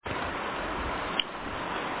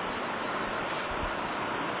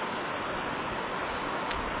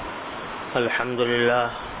الحمد لله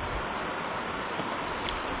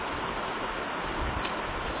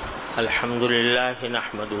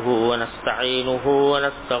نحمده ونستعينه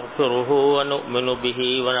ونستغفره ونؤمن به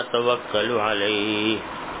ونتوكل عليه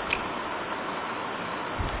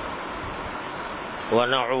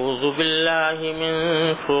ونعوذ بالله من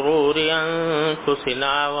شرور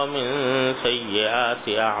أنفسنا ومن سيئات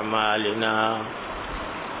أعمالنا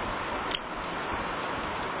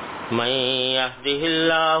من يهده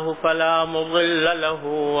الله فلا مضل له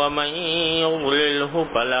ومن يضلله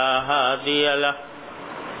فلا هادي له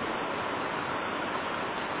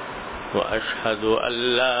وأشهد أن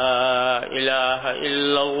لا إله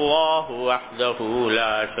إلا الله وحده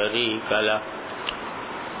لا شريك له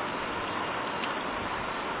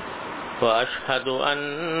وأشهد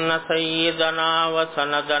أن سيدنا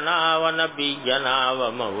وسندنا ونبينا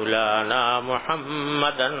ومولانا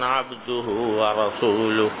محمدا عبده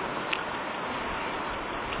ورسوله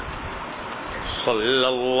صلى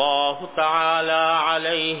الله تعالى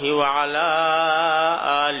عليه وعلى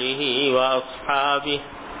آله وأصحابه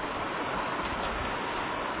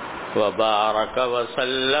وبارك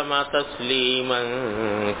وسلم تسليما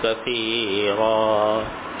كثيرا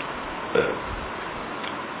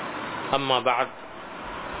اما بعد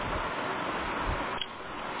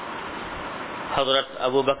حضرت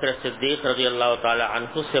ابو بکر صدیق رضی اللہ تعالی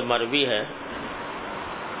عنہ سے مروی ہے،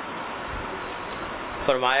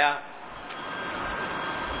 فرمایا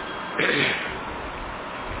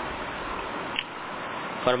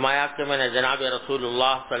کہ میں نے جناب رسول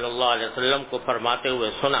اللہ صلی اللہ علیہ وسلم کو فرماتے ہوئے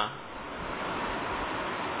سنا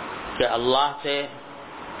کہ اللہ سے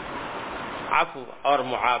عفو اور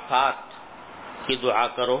معافات کی دعا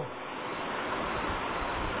کرو،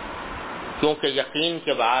 کیونکہ یقین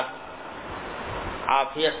کے بعد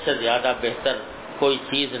عافیت سے زیادہ بہتر کوئی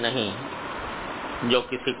چیز نہیں جو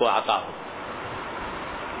کسی کو عطا ہو۔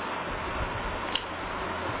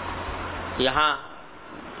 یہاں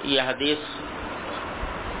یہ حدیث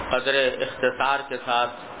قدر اختصار کے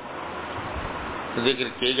ساتھ ذکر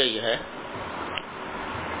کی گئی ہے۔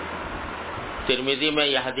 ترمذی میں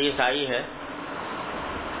یہ حدیث آئی ہے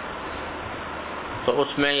تو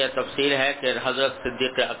اس میں یہ تفصیل ہے کہ حضرت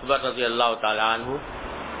صدیق اکبر رضی اللہ تعالی عنہ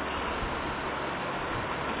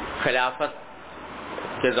خلافت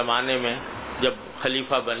کے زمانے میں جب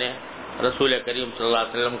خلیفہ بنے رسول کریم صلی اللہ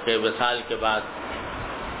علیہ وسلم کے وصال کے بعد،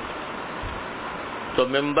 تو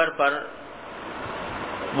منبر پر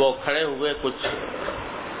وہ کھڑے ہوئے کچھ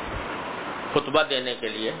خطبہ دینے کے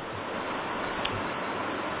لیے،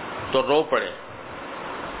 تو رو پڑے،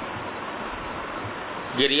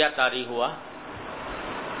 گریہ طاری ہوا،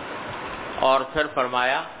 اور پھر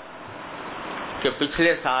فرمایا کہ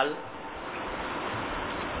پچھلے سال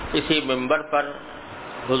اسی منبر پر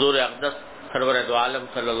حضور اقدس سرور دو عالم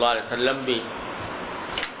صلی اللہ علیہ وسلم بھی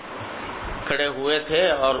کھڑے ہوئے تھے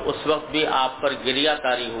اور اس وقت بھی آپ پر گریہ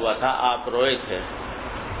طاری ہوا تھا، آپ روئے تھے،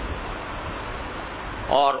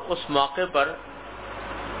 اور اس موقع پر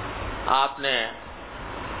آپ نے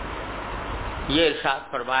یہ ارشاد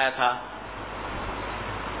فرمایا تھا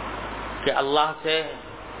کہ اللہ سے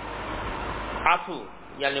عفو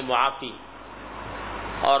یعنی معافی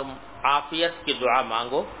اور عافیت کی دعا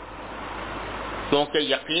مانگو، کیونکہ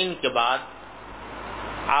یقین کے بعد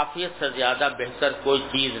عافیت سے زیادہ بہتر کوئی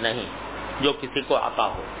چیز نہیں جو کسی کو عطا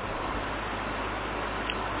ہو۔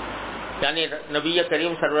 یعنی نبی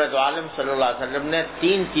کریم سرور دو عالم صلی اللہ علیہ وسلم نے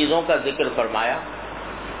 3 چیزوں کا ذکر فرمایا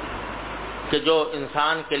کہ جو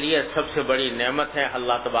انسان کے لیے سب سے بڑی نعمت ہے،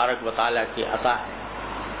 اللہ تبارک و تعالیٰ کی عطا ہے۔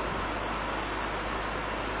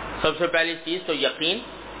 سب سے پہلی چیز تو یقین،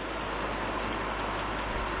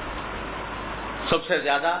 سب سے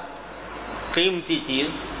زیادہ قیمتی چیز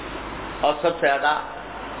اور سب سے زیادہ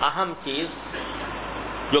اہم چیز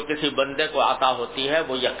جو کسی بندے کو عطا ہوتی ہے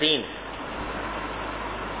وہ یقین ہے،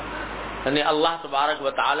 یعنی اللہ تبارک و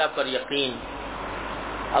تعالیٰ پر یقین،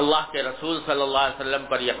 اللہ کے رسول صلی اللہ علیہ وسلم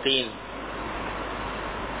پر یقین،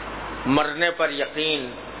 مرنے پر یقین،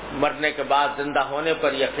 مرنے کے بعد زندہ ہونے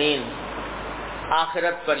پر یقین،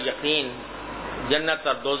 آخرت پر یقین، جنت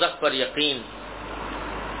اور دوزخ پر یقین۔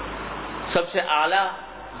 سب سے اعلیٰ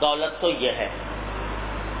دولت تو یہ ہے۔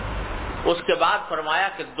 اس کے بعد فرمایا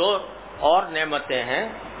کہ 2 اور نعمتیں ہیں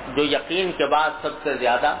جو یقین کے بعد سب سے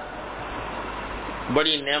زیادہ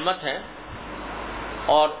بڑی نعمت ہیں،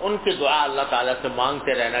 اور ان کی دعا اللہ تعالیٰ سے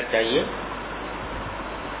مانگتے رہنا چاہیے۔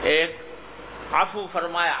 ایک عفو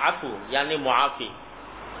فرمایا، عفو یعنی معافی،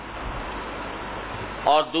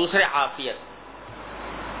 اور دوسرے عافیت۔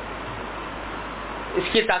 اس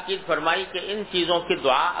کی تاکید فرمائی کہ ان چیزوں کی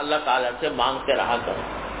دعا اللہ تعالیٰ سے مانگتے رہا کرو۔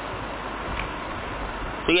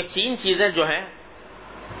 تو یہ 3 چیزیں جو ہیں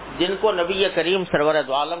جن کو نبی کریم سرور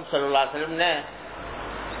دو عالم صلی اللہ علیہ وسلم نے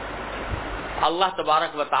اللہ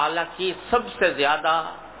تبارک و تعالی کی سب سے زیادہ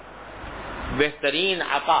بہترین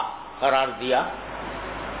عطا قرار دیا،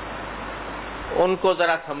 ان کو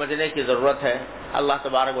ذرا سمجھنے کی ضرورت ہے۔ اللہ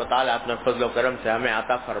تبارک و تعالی اپنے فضل و کرم سے ہمیں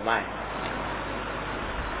عطا فرمائے۔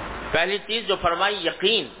 پہلی چیز جو فرمائی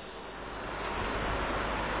یقین،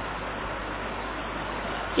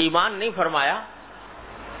 ایمان نہیں فرمایا،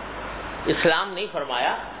 اسلام نہیں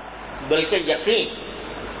فرمایا، بلکہ یقین۔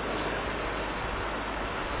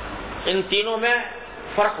 ان تینوں میں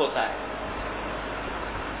فرق ہوتا ہے۔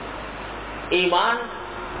 ایمان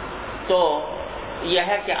تو یہ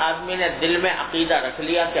ہے کہ آدمی نے دل میں عقیدہ رکھ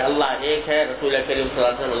لیا کہ اللہ ایک ہے، رسول کریم صلی اللہ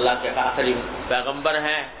علیہ وسلم اللہ کے آخری پیغمبر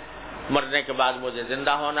ہیں، مرنے کے بعد مجھے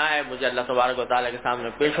زندہ ہونا ہے، مجھے اللہ تبارک و تعالیٰ کے سامنے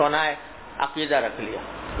پیش ہونا ہے، عقیدہ رکھ لیا۔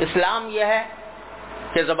 اسلام یہ ہے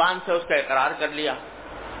کہ زبان سے اس کا اقرار کر لیا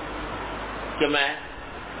کہ میں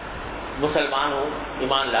مسلمان ہوں،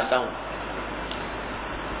 ایمان لاتا ہوں۔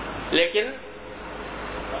 لیکن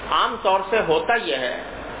عام طور سے ہوتا یہ ہے،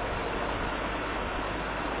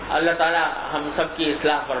 اللہ تعالیٰ ہم سب کی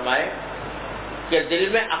اصلاح فرمائے، کہ دل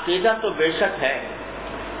میں عقیدہ تو بے شک ہے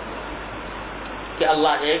کہ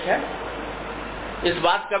اللہ ایک ہے، اس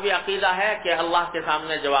بات کا بھی عقیدہ ہے کہ اللہ کے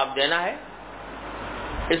سامنے جواب دینا ہے،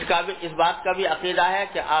 اس بات کا بھی عقیدہ ہے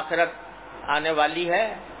کہ آخرت آنے والی ہے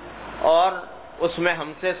اور اس میں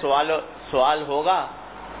ہم سے سوال ہوگا،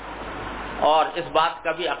 اور اس بات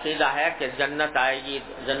کا بھی عقیدہ ہے کہ جنت آئے گی،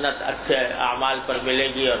 جنت اچھے اعمال پر ملے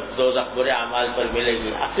گی اور دوزخ برے اعمال پر ملے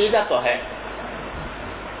گی، عقیدہ تو ہے۔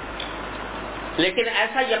 لیکن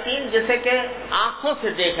ایسا یقین جسے کہ آنکھوں سے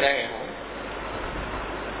دیکھ رہے ہوں،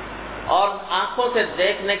 اور آنکھوں سے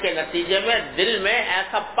دیکھنے کے نتیجے میں دل میں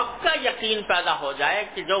ایسا پکا یقین پیدا ہو جائے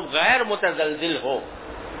کہ جو غیر متزلزل ہو،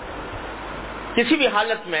 کسی بھی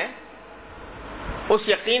حالت میں اس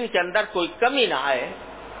یقین کے اندر کوئی کمی نہ آئے،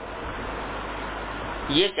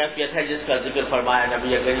 یہ کیفیت ہے جس کا ذکر فرمایا نبی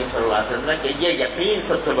کریم صلی اللہ علیہ وسلم نے کہ یہ یقین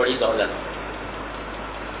سب سے بڑی دولت ہے۔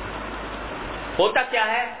 ہوتا کیا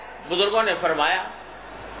ہے، بزرگوں نے فرمایا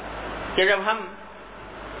کہ جب ہم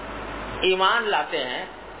ایمان لاتے ہیں،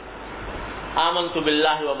 آمنت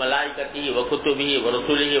باللہ و ملائکتہ و کتبہ و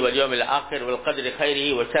رسولہ والیوم الآخر والقدر خیرہ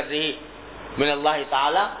و شرہ من اللہ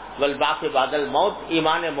تعالی والبعث بعد الموت،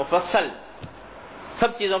 ایمان مفصل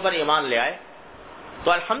سب چیزوں پر ایمان لے آئے،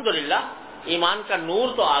 تو الحمدللہ ایمان کا نور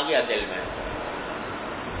تو آ گیا دل میں۔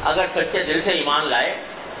 اگر سچے دل سے ایمان لائے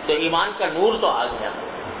تو ایمان کا نور تو آ گیا،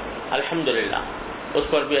 الحمدللہ، اس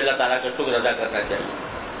پر بھی اللہ تعالیٰ کا شکر ادا کرنا چاہیے۔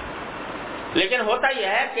 لیکن ہوتا یہ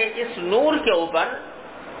ہے کہ اس نور کے اوپر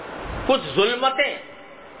کچھ ظلمتیں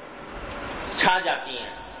چھا جاتی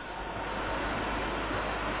ہیں۔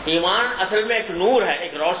 ایمان اصل میں ایک نور ہے،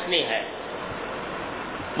 ایک روشنی ہے،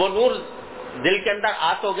 وہ نور دل کے اندر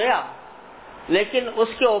آ تو گیا، لیکن اس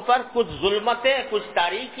کے اوپر کچھ ظلمتیں، کچھ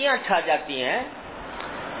تاریکیاں چھا جاتی ہیں۔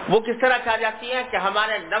 وہ کس طرح چھا جاتی ہیں کہ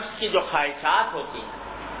ہمارے نفس کی جو خواہشات ہوتی ہیں،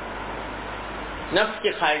 نفس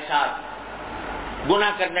کی خواہشات،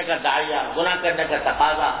 گناہ کرنے کا داعیہ، گناہ کرنے کا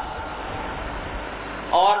تقاضا،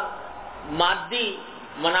 اور مادی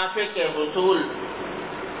منافع کے حصول،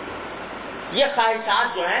 یہ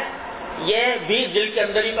خواہشات جو ہیں یہ بھی دل کے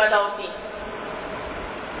اندر ہی پیدا ہوتی ہیں۔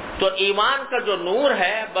 تو ایمان کا جو نور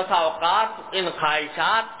ہے بسا اوقات ان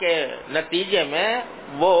خواہشات کے نتیجے میں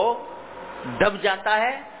وہ دب جاتا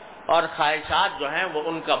ہے، اور خواہشات جو ہیں وہ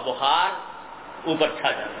ان کا بخار اوپر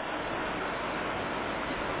چھا جاتا ہے۔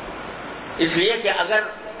 اس لیے کہ اگر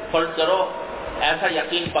فرض کرو ایسا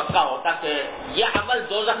یقین پکا ہوتا کہ یہ عمل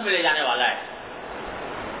دوزخ میں لے جانے والا ہے،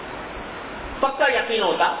 پکا یقین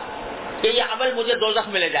ہوتا کہ یہ عمل مجھے دوزخ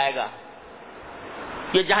میں لے جائے گا،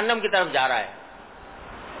 یہ جہنم کی طرف جا رہا ہے،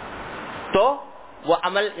 تو وہ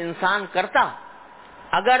عمل انسان کرتا۔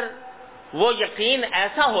 اگر وہ یقین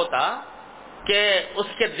ایسا ہوتا کہ اس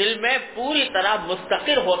کے دل میں پوری طرح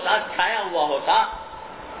مستقر ہوتا، چھایا ہوا ہوتا،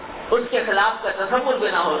 اس کے خلاف کا تصور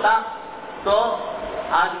بھی نہ ہوتا، تو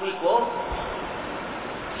آدمی کو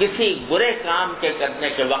کسی برے کام کے کرنے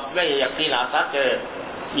کے وقت میں یہ یقین آتا کہ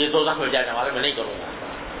یہ دوزخ میں جانے والا میں نہیں کروں گا۔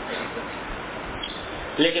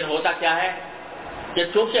 لیکن ہوتا کیا ہے کہ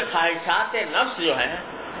چونکہ خواہشات نفس جو ہیں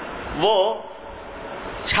وہ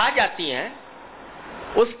چھا جاتی ہیں،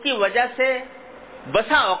 اس کی وجہ سے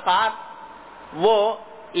بسا اوقات وہ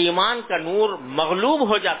ایمان کا نور مغلوب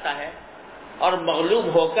ہو جاتا ہے، اور مغلوب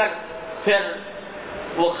ہو کر پھر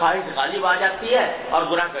وہ خواہش غالب آ جاتی ہے اور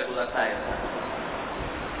گناہ پہ گزرتا ہے۔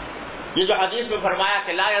 یہ جو حدیث میں فرمایا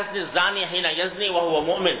کہ لا یزنی الزانی حین یزنی وہو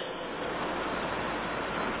مؤمن،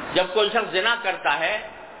 جب کوئی شخص زنا کرتا ہے،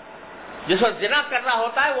 جس وقت زنا کر رہا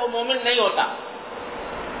ہوتا ہے وہ مومن نہیں ہوتا۔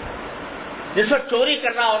 جس پر چوری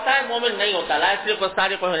کرنا ہوتا ہے مومن نہیں ہوتا. لا یسرق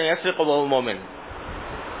السارق ولا یسرق وهو مومن،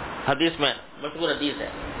 حدیث میں مشہور حدیث ہے.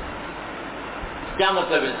 کیا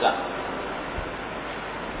مطلب اس کا؟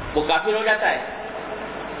 وہ کافر ہو جاتا ہے؟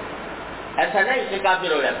 ایسا نہیں کہ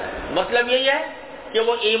کافر ہو جاتا ہے. مطلب یہی ہے کہ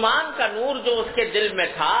وہ ایمان کا نور جو اس کے دل میں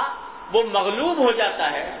تھا وہ مغلوب ہو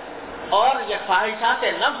جاتا ہے اور یہ خواہشات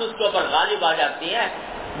نفس اس کے اوپر غالب آ جاتی ہیں.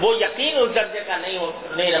 وہ یقین اس درجے کا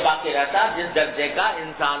نہیں باقی رہتا جس درجے کا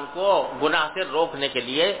انسان کو گناہ سے روکنے کے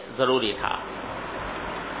لیے ضروری تھا.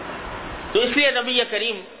 تو اس لیے نبی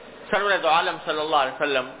کریم سرور عالم صلی اللہ علیہ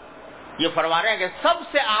وسلم یہ فرما رہے ہیں کہ سب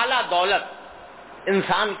سے اعلیٰ دولت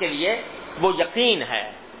انسان کے لیے وہ یقین ہے.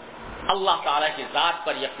 اللہ تعالیٰ کی ذات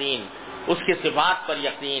پر یقین، اس کی صفات پر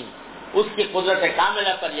یقین، اس کی قدرت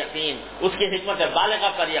کاملہ پر یقین، اس کی حکمت بالغہ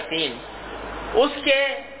پر یقین، اس کے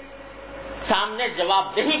سامنے جواب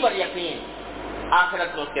دہی پر یقین،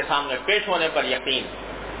 آخرت میں اس کے سامنے پیش ہونے پر یقین،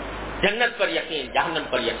 جنت پر یقین، جہنم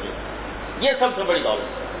پر یقین. یہ سب سے بڑی دولت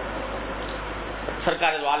ہے.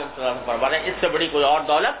 سرکار دو عالم صلی اللہ علیہ وسلم فرما رہے ہیں اس سے بڑی کوئی اور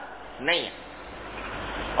دولت نہیں ہے.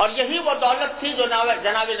 اور یہی وہ دولت تھی جو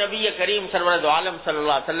جناب نبی کریم سرور دو عالم صلی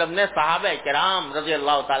اللہ علیہ وسلم نے صحابہ کرام رضی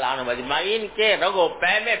اللہ تعالیٰ عنہ اجمعین کے رگ و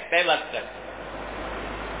پے میں پیوست کر.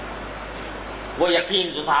 وہ یقین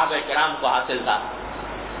جو صحابہ کرام کو حاصل تھا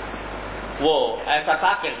وہ ایسا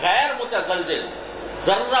تھا کہ غیر متزلزل،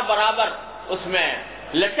 ذرہ برابر اس میں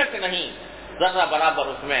لچک نہیں، ذرہ برابر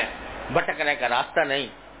اس میں بھٹکنے کا راستہ نہیں.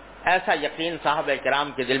 ایسا یقین صحابہ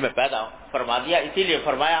کرام کے دل میں پیدا فرما دیا. اسی لیے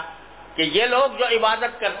فرمایا کہ یہ لوگ جو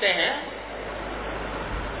عبادت کرتے ہیں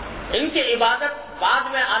ان کی عبادت بعد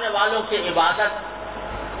میں آنے والوں کی عبادت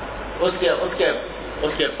اس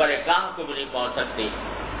کے پرکاہ کو بھی نہیں پہنچ سکتی.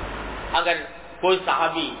 اگر کوئی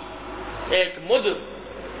صحابی ایک مد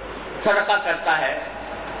صدقہ کرتا ہے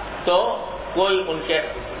تو کوئی ان کے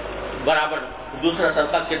برابر دوسرا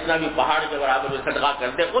صدقہ کتنا بھی پہاڑ کے برابر بھی صدقہ کر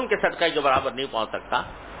دے ان کے صدقے کے برابر نہیں پہنچ سکتا.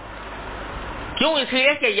 کیوں؟ اس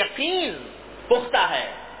لیے کہ یقین پختہ ہے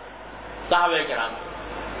صحابہ کرام.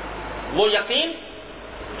 وہ یقین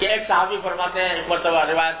کہ ایک صحابی فرماتے ہیں، ایک مرتبہ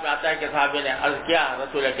روایت میں آتا ہے کہ صحابی نے عرض کیا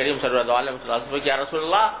رسول کریم صلی اللہ علیہ وسلم کہ یا رسول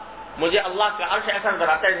اللہ مجھے اللہ کا عرش ایسا نظر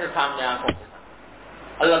آتا ہے جیسے سامنے آنکھوں کے سامنے،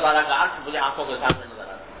 اللہ تعالیٰ کا عرش مجھے آنکھوں کے سامنے نظر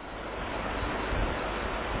آتا ہے.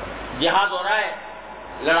 جہاد ہو رہا ہے،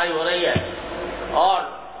 لڑائی ہو رہی ہے اور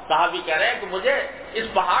صحابی کہہ رہے ہیں کہ مجھے اس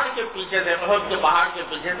پہاڑ کے پیچھے سے، احد کے پہاڑ کے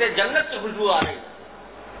پیچھے سے جنت کی خوشبو آ رہی ہے.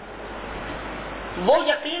 وہ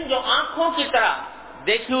یقین جو آنکھوں کی طرح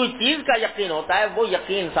دیکھی ہوئی چیز کا یقین ہوتا ہے وہ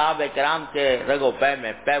یقین صحابہ کرام کے رگ و پے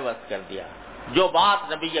میں پیوست کر دیا. جو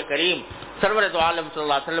بات نبی کریم سرور دو عالم صلی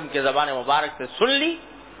اللہ علیہ وسلم کی زبان مبارک سے سن لی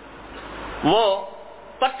وہ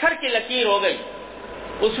پتھر کی لکیر ہو گئی،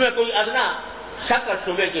 اس میں کوئی ادنا شک اور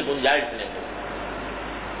شبے کی گنجائش نہیں ہوئی.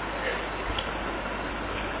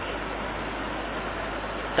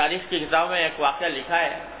 تاریخ کی کتاب میں ایک واقعہ لکھا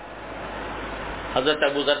ہے حضرت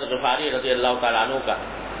ابو ذر غفاری رضی اللہ تعالیٰ عنہ کا.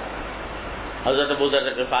 حضرت ابو ذر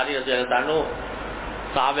غفاری رضی اللہ عنہ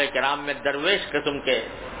صحابہ کرام میں درویش قسم کے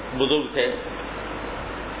بزرگ تھے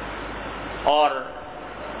اور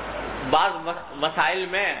بعض مسائل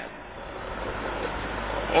میں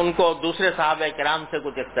ان کو دوسرے صحابہ کرام سے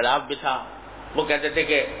کچھ اختلاف بھی تھا. وہ کہتے تھے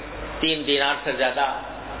کہ 3 دینار سے زیادہ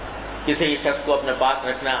کسی شخص کو اپنے پاس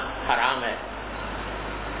رکھنا حرام ہے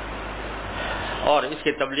اور اس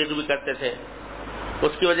کی تبلیغ بھی کرتے تھے.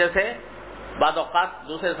 اس کی وجہ سے بعض اوقات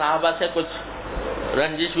دوسرے صحابہ سے کچھ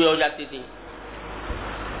رنجش بھی ہو جاتی تھی.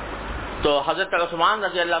 تو حضرت عثمان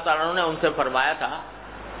رضی اللہ تعالیٰ عنہ نے ان سے فرمایا تھا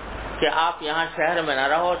کہ آپ یہاں شہر میں نہ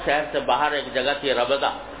رہو، شہر سے باہر ایک جگہ تھی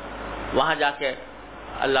ربضہ، وہاں جا کے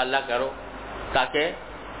اللہ اللہ کرو تاکہ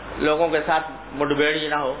لوگوں کے ساتھ مٹبھیڑ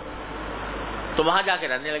نہ ہو. تو وہاں جا کے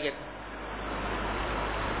رہنے لگے تھے.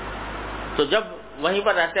 تو جب وہیں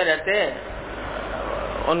پر رہتے رہتے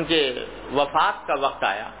ان کی وفات کا وقت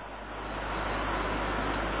آیا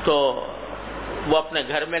تو وہ اپنے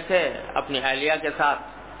گھر میں تھے اپنی اہلیہ کے ساتھ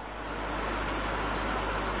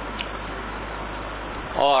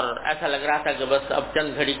اور ایسا لگ رہا تھا کہ بس اب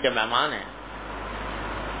چند گھڑی کے مہمان ہیں.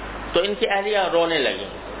 تو ان کی اہلیہ رونے لگی.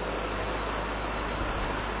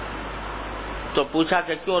 تو پوچھا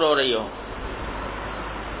کہ کیوں رو رہی ہو؟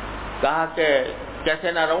 کہا کہ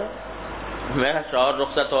کیسے نہ رہوں، میرا شوہر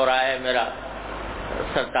رخصت ہو رہا ہے، میرا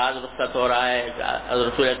سرتاج رخصت ہو رہا ہے،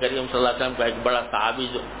 رسول کریم صلی اللہ علیہ وسلم کا ایک بڑا صحابی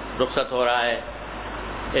رخصت ہو رہا ہے،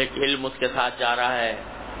 ایک علم اس کے ساتھ جا رہا ہے،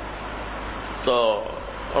 تو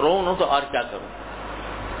رو تو اور کیا کروں.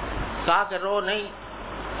 کہا کہ رو نہیں،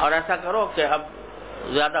 اور ایسا کرو کہ اب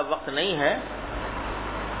زیادہ وقت نہیں ہے،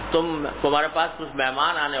 تمہارے پاس کچھ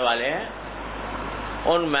مہمان آنے والے ہیں،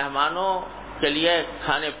 ان مہمانوں کے لیے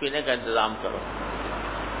کھانے پینے کا انتظام کرو.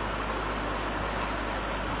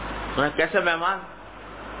 کیسے مہمان؟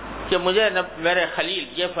 کہ مجھے میرے خلیل،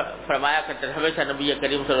 یہ فرمایا کرتے تھے ہمیشہ نبی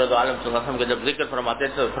کریم صلی اللہ علیہ وسلم کے جب ذکر فرماتے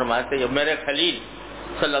تھے فرماتے تھے میرے خلیل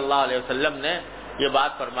صلی اللہ علیہ وسلم نے یہ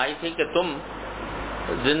بات فرمائی تھی کہ تم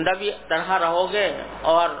زندہ بھی تنہا رہو گے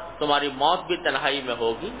اور تمہاری موت بھی تنہائی میں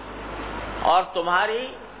ہوگی، اور تمہاری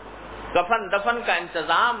کفن دفن کا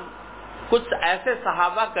انتظام کچھ ایسے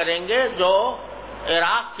صحابہ کریں گے جو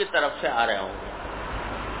عراق کی طرف سے آ رہے ہوں گے،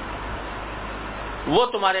 وہ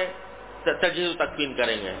تمہارے تجہیز و تکفین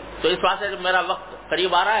کریں گے۔ تو اس بات سے جب میرا وقت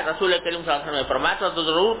قریب آ رہا ہے، رسول کریم صلی اللہ علیہ وسلم نے فرمایا تھا تو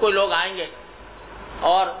ضرور کوئی لوگ آئیں گے،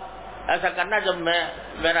 اور ایسا کرنا جب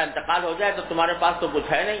میرا انتقال ہو جائے تو تمہارے پاس تو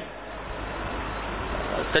کچھ ہے نہیں،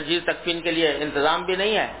 تجہیز تکفین کے لیے انتظام بھی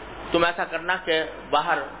نہیں ہے، تم ایسا کرنا کہ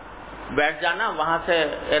باہر بیٹھ جانا، وہاں سے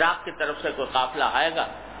عراق کی طرف سے کوئی قافلہ آئے گا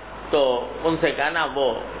تو ان سے کہنا وہ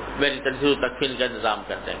میری تجہیز و تکفین کا انتظام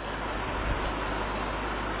کر دیں گے۔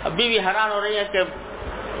 ابھی بھی حیران ہو رہی ہے کہ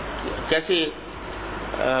کیسی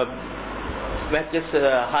میں کس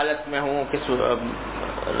حالت میں ہوں، کس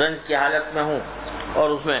رنج کی حالت میں ہوں، اور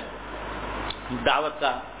اس میں دعوت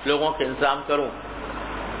کا لوگوں کے انتظام کروں،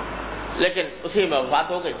 لیکن اسی میں وفات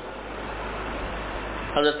ہو گئی۔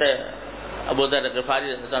 حضرت ابو ذر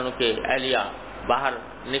غفاری رضی اللہ عنہ کی اہلیہ باہر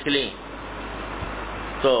نکلی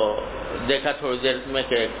تو دیکھا تھوڑی دیر میں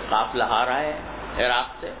کہ قافلہ آ رہا ہے عراق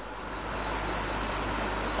سے،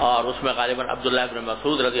 اور اس میں غالباً عبداللہ ابن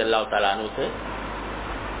مسعود رضی اللہ تعالیٰ عنہ تھے۔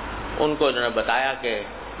 ان کو انہوں نے بتایا کہ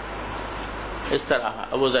اس طرح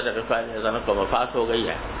ابو ذر غفاری رضی اللہ عنہ کو وفات ہو گئی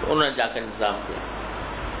ہے، تو انہوں نے جا کر انتظام کیا۔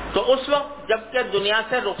 تو اس وقت جب کہ دنیا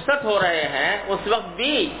سے رخصت ہو رہے ہیں، اس وقت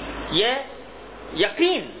بھی یہ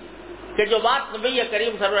یقین کہ جو بات نبی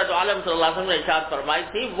کریم سرورۃ عالم صلی اللہ علیہ وسلم نے ارشاد فرمائی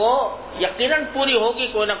تھی وہ یقیناً پوری ہوگی،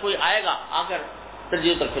 کوئی نہ کوئی آئے گا آ کر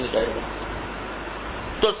تجزیہ تکفین کرے گا۔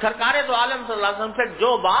 تو سرکار دو عالم صلی اللہ علیہ وسلم سے جو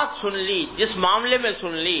بات سن لی، جس معاملے میں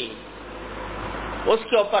سن لی، اس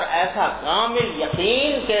کے اوپر ایسا کامل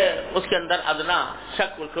یقین کہ اس کے اندر ادنا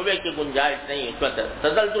شک و شبے کی گنجائش نہیں، اس میں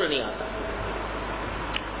تزلزل نہیں آتا۔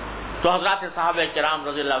 تو حضرات صحابہ کرام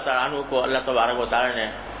رضی اللہ تعالیٰ عنہ کو اللہ تبارک و تعالیٰ نے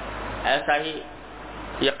ایسا ہی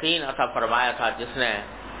یقین عطا فرمایا تھا جس نے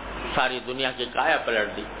ساری دنیا کی کایا پلٹ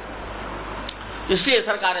دی۔ اس لیے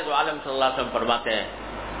سرکار دو عالم صلی اللہ علیہ وسلم فرماتے ہیں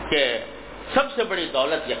کہ سب سے بڑی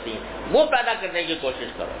دولت یقین ہے، وہ پیدا کرنے کی کوشش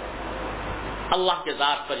کرو، اللہ کے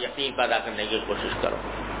ذات پر یقین پیدا کرنے کی کوشش کرو۔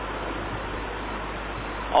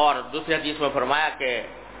 اور دوسری حدیث میں فرمایا کہ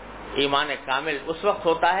ایمان کامل اس وقت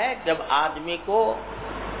ہوتا ہے جب آدمی کو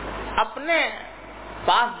اپنے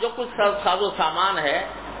پاس جو کچھ ساز و سامان ہے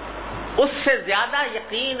اس سے زیادہ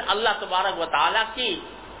یقین اللہ تبارک و تعالیٰ کی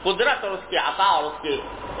قدرت اور اس کی عطا اور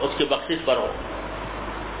اس کی بخشش پر ہو،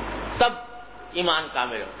 تب ایمان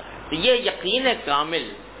کامل ہوتا ہے۔ تو یہ یقین کامل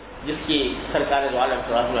جس کی سرکار دو عالم صلی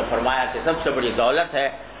اللہ علیہ وسلم نے فرمایا کہ سب سے بڑی دولت ہے،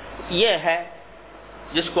 یہ ہے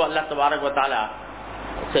جس کو اللہ تبارک و تعالیٰ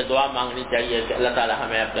سے دعا مانگنی چاہیے کہ اللہ تعالیٰ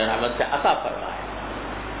ہمیں اپنے رحمت سے عطا فرمائے۔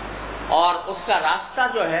 اور اس کا راستہ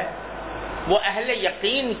جو ہے وہ اہل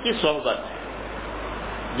یقین کی صحبت ہے،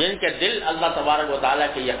 جن کے دل اللہ تبارک و تعالیٰ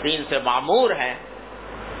کے یقین سے معمور ہیں،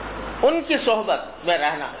 ان کی صحبت میں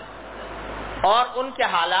رہنا اور ان کے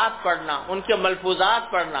حالات پڑھنا، ان کے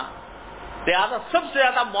ملفوظات پڑھنا۔ لہٰذا سب سے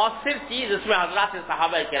زیادہ مؤثر چیز اس میں حضرات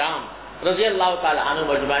صحابہ کرام رضی اللہ تعالیٰ عنہ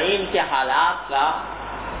مجمعین کے حالات کا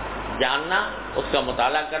جاننا، اس کا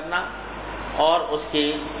مطالعہ کرنا اور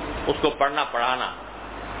اس کو پڑھنا پڑھانا۔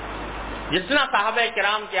 جتنا صحابہ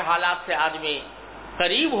کرام کے حالات سے آدمی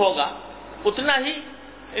قریب ہوگا اتنا ہی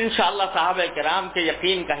انشاءاللہ صحابہ کرام کے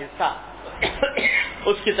یقین کا حصہ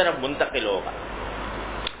اس کی طرف منتقل ہوگا۔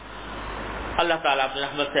 اللہ تعالیٰ اپنی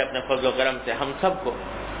رحمت سے، اپنے فضل و کرم سے ہم سب کو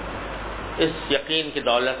اس یقین کی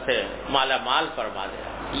دولت سے مالا مال فرما دے۔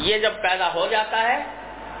 یہ جب پیدا ہو جاتا ہے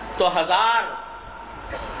تو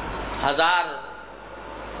ہزار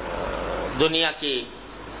دنیا کی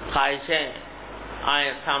خواہشیں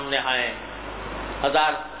سامنے آئیں،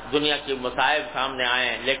 ہزار دنیا کی مصائب سامنے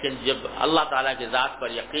آئیں، لیکن جب اللہ تعالیٰ کی ذات پر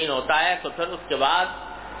یقین ہوتا ہے تو پھر اس کے بعد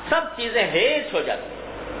سب چیزیں ہیچ ہو جاتی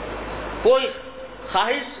ہیں، کوئی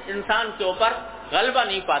خواہش انسان کے اوپر غلبہ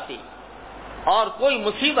نہیں پاتی، اور کوئی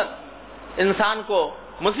مصیبت انسان کو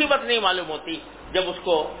مصیبت نہیں معلوم ہوتی جب اس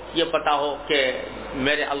کو یہ پتا ہو کہ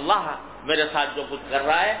میرے اللہ میرے ساتھ جو کچھ کر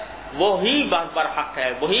رہا ہے وہی برحق ہے،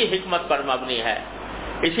 وہی حکمت پر مبنی ہے۔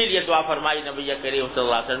 اسی لیے دعا فرمائی نبی کریم صلی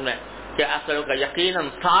اللہ علیہ وسلم نے کہ اصل کا یقیناً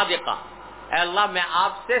صادقہ، اے اللہ میں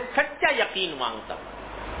آپ سے سچا یقین مانگتا ہوں،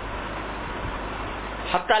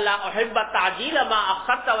 حتی لا احب تعجیل ما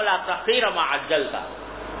اخرت ولا تاخیر ما عجلت،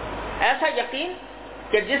 ایسا یقین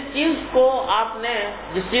کہ جس چیز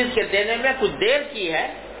کے دینے میں کچھ دیر کی ہے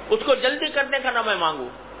اس کو جلدی کرنے کا نہ میں مانگوں،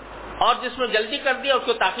 اور جس میں جلدی کر دیا اس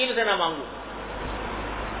کو تاخیر سے نہ مانگوں.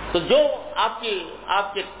 تو جو آپ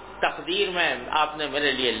کی تقدیر میں آپ نے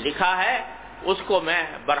میرے لیے لکھا ہے اس کو میں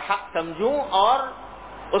برحق سمجھوں اور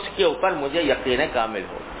اس کے اوپر مجھے یقین کامل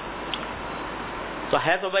ہو. تو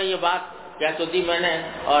ہے تو بھائی یہ بات کہہ تو دی میں نے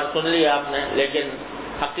اور سن لی آپ نے، لیکن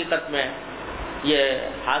حقیقت میں یہ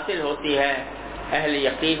حاصل ہوتی ہے اہل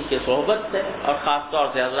یقین کی صحبت سے، اور خاص طور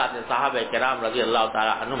سے حضرات صحابہ کرام رضی اللہ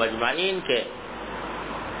تعالی عنہم اجمعین کے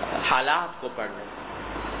حالات کو پڑھنے.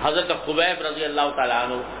 حضرت خبیب رضی اللہ تعالی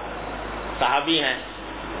عنہ صحابی ہیں،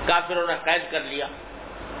 کافروں نے قید کر لیا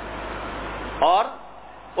اور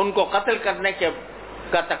ان کو قتل کرنے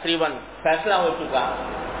کا تقریباً فیصلہ ہو چکا.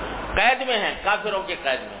 قید میں ہیں، کافروں کے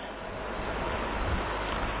قید میں ہیں،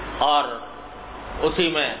 اور اسی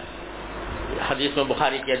میں حدیث میں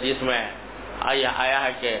بخاری کی حدیث میں آیا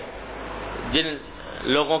ہے کہ جن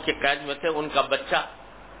لوگوں کے قید میں تھے ان کا بچہ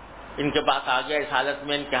ان کے پاس آ گیا. اس حالت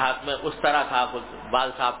میں ان کے ہاتھ میں اس طرح تھا، کچھ بال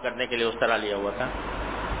صاف کرنے کے لیے اس طرح لیا ہوا تھا.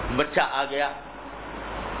 بچہ آ گیا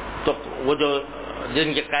تو وہ جو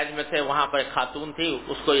جن کے قید میں تھے وہاں پر ایک خاتون تھی،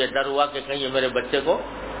 اس کو یہ ڈر ہوا کہ کہیں یہ میرے بچے کو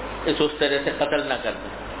اس طرح سے قتل نہ کر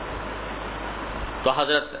دیں. تو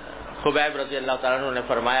حضرت خبیب رضی اللہ تعالیٰ عنہ نے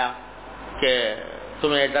فرمایا کہ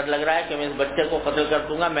تمہیں یہ ڈر لگ رہا ہے کہ میں اس بچے کو قتل کر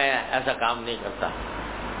دوں گا، میں ایسا کام نہیں کرتا.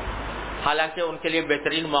 حالانکہ ان کے لیے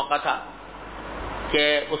بہترین موقع تھا کہ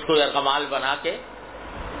اس کو یرغمال بنا کے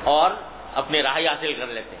اور اپنی رہائی حاصل کر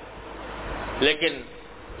لیتے، لیکن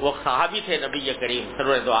وہ صحابی تھے نبی کریم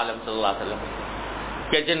سرور دو عالم صلی اللہ علیہ وسلم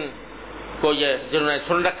کہ جنہوں نے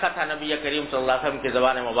سن رکھا تھا نبی کریم صلی اللہ علیہ وسلم کی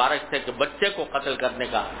زبان مبارک سے کہ بچے کو قتل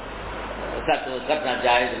کرنا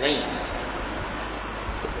جائز نہیں ہے،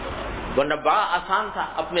 ورنہ بڑا آسان تھا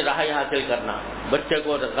اپنی رہائی حاصل کرنا. بچے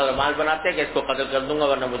کو غلامال بناتے کہ اس کو قتل کر دوں گا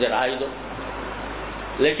ورنہ مجھے رہائی دو.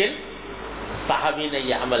 لیکن صحابی نے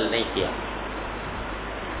یہ عمل نہیں کیا.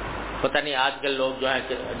 پتہ نہیں آج کل لوگ جو ہیں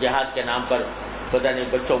جہاد کے نام پر پتہ نہیں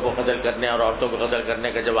بچوں کو قتل کرنے اور عورتوں کو قتل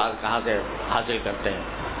کرنے کا جواز کہاں سے حاصل کرتے ہیں.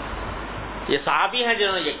 یہ صحابی ہیں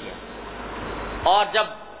جنہوں نے یہ کیا. اور جب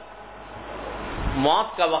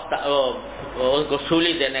موت کا وقت، ان کو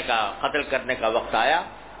سولی دینے کا، قتل کرنے کا وقت آیا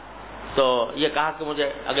تو یہ کہا کہ مجھے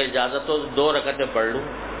اگر اجازت ہو 2 رکعتیں پڑھ لوں.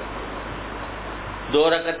 2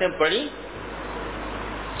 رکعتیں پڑھی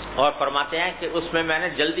اور فرماتے ہیں کہ اس میں نے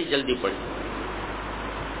جلدی پڑھی.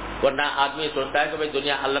 ورنہ آدمی سوچتا ہے کہ بھائی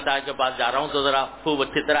دنیا اللہ تعالیٰ کے پاس جا رہا ہوں تو ذرا خوب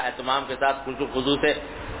اچھی طرح اہتمام کے ساتھ خضوع سے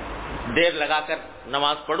دیر لگا کر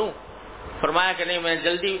نماز پڑھوں. فرمایا کہ نہیں، میں نے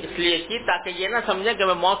جلدی اس لیے کی تاکہ یہ نہ سمجھیں کہ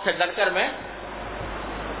میں موت سے ڈر کر میں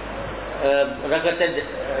رکعتیں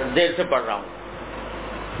دیر سے پڑھ رہا ہوں.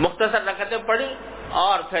 مختصر رکعتیں پڑھی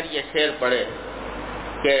اور پھر یہ شعر پڑھے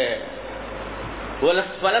کہ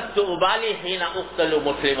وَلَسْتُ أُبَالِي حِينَ أُقْتَلُ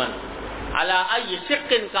مُسْلِمًا عَلَىٰ أَيِّ شِقٍّ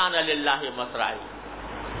كَانَ لِلَّهِ مَصْرَعِي،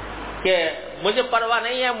 کہ مجھے پرواہ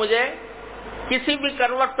نہیں ہے، مجھے کسی بھی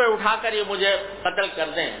کروٹ پہ اٹھا کر یہ مجھے قتل کر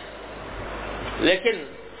دیں، لیکن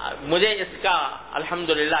مجھے اس کا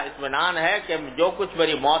الحمدللہ اطمینان ہے کہ جو کچھ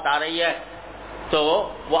میری موت آ رہی ہے تو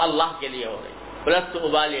وہ اللہ کے لیے ہو رہی. وَلَسْتُ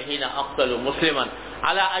أُبَالِي حِينَ أُقْتَلُ مُسْلِمًا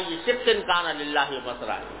عَلَىٰ أَيِّ شِقٍّ كَانَ لِلَّهِ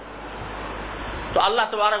مَصْرَعِي. تو اللہ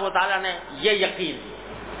تبارک و تعالیٰ نے یہ یقین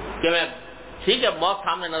کہ میں ٹھیک ہے موت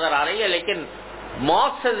سامنے نظر آ رہی ہے، لیکن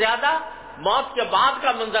موت سے زیادہ موت کے بعد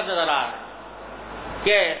کا منظر نظر آ رہا ہے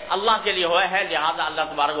کہ اللہ کے لیے ہوا ہے، لہذا اللہ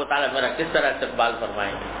تبارک و تعالیٰ میرا کس طرح استقبال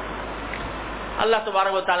فرمائیں گے. اللہ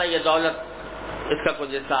تبارک و تعالیٰ یہ دولت، اس کا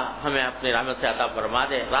کچھ حصہ ہمیں اپنی رحمت سے عطا فرما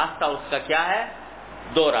دے. راستہ اس کا کیا ہے؟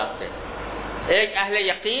 2 راستے. ایک اہل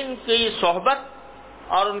یقین کی صحبت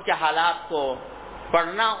اور ان کے حالات کو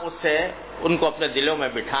پڑھنا، اس سے ان کو اپنے دلوں میں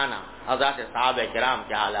بٹھانا، حضرات صحابہ کرام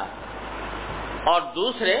کے حالات. اور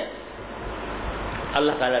دوسرے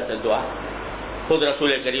اللہ تعالیٰ سے دعا. خود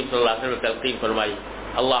رسول کریم صلی اللہ علیہ وسلم نے تلقین فرمائی،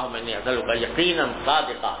 اللہم انی اسألک یقینا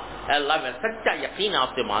صادقا، اے اللہ میں سچا یقین آپ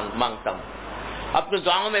سے مانگتا ہوں. اپنے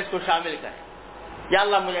دعاؤں میں اس کو شامل کریں. یا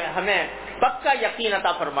اللہ ہمیں پکا یقین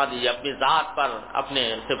عطا فرما دیجیے اپنی ذات پر، اپنے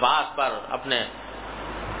صفات پر، اپنے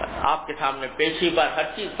آپ کے سامنے پیشی پر، ہر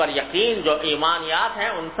چیز پر یقین. جو ایمانیات ہیں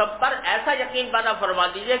ان سب پر ایسا یقین پیدا فرما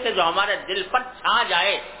دیجیے کہ جو ہمارے دل پر چھا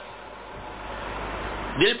جائے،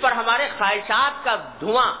 دل پر ہمارے خواہشات کا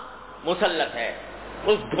دھواں مسلط ہے،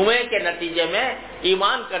 اس دھوئیں کے نتیجے میں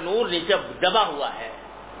ایمان کا نور نیچے دبا ہوا ہے.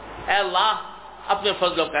 اے اللہ اپنے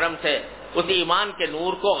فضل و کرم سے اس ایمان کے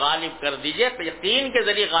نور کو غالب کر دیجئے، یقین کے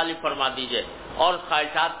ذریعے غالب فرما دیجئے اور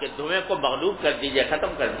خواہشات کے دھوئیں کو مغلوب کر دیجئے،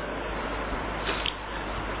 ختم کر دیجئے.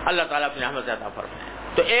 اللہ تعالیٰ اپنی رحمت عطا فرمائے.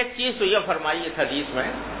 تو ایک چیز تو یہ فرمائی اس حدیث میں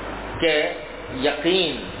کہ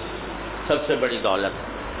یقین سب سے بڑی دولت ہے.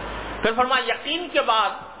 پھر فرمایا یقین کے بعد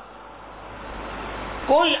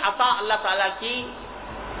کوئی عطا اللہ تعالیٰ کی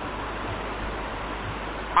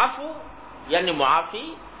عفو یعنی معافی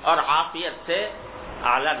اور عافیت سے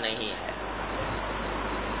اعلیٰ نہیں ہے.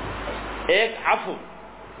 ایک عفو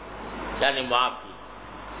یعنی معافی،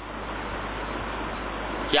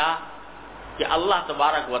 کیا کہ اللہ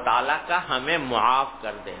تبارک و تعالیٰ کا ہمیں معاف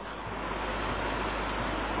کر دینا،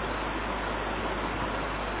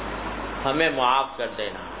 ہمیں معاف کر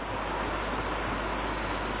دینا.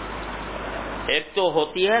 ایک تو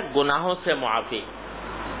ہوتی ہے گناہوں سے معافی،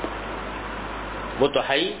 وہ تو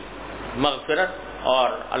ہے ہی مغفرت، اور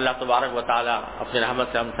اللہ تبارک و تعالیٰ اپنی رحمت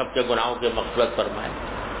سے ہم سب کے گناہوں کی مغفرت فرمائے.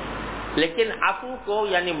 لیکن عفو کو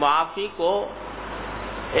یعنی معافی کو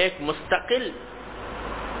ایک مستقل،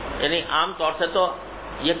 یعنی عام طور سے تو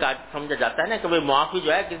یہ سمجھا جاتا ہے نا کہ معافی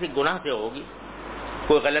جو ہے کسی گناہ سے ہوگی،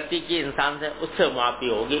 کوئی غلطی کی انسان سے، اس سے معافی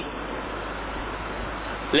ہوگی.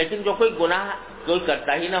 لیکن جو کوئی گناہ کوئی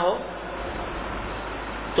کرتا ہی نہ ہو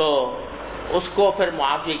تو اس کو پھر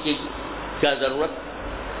معافی کی کیا ضرورت.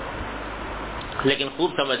 لیکن خوب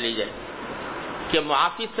سمجھ لیجئے کہ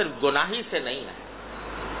معافی صرف گناہی سے نہیں ہے،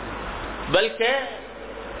 بلکہ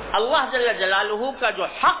اللہ جل جلالہ کا جو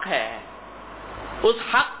حق ہے اس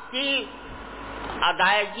حق کی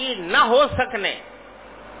ادائیگی نہ ہو سکنے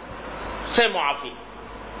سے معافی.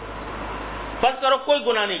 فرض کرو کوئی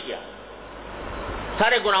گناہ نہیں کیا،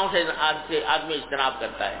 سارے گناہوں سے آدمی اجتناب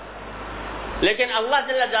کرتا ہے، لیکن اللہ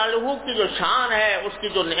جل جلالہ کی جو شان ہے، اس کی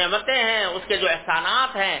جو نعمتیں ہیں، اس کے جو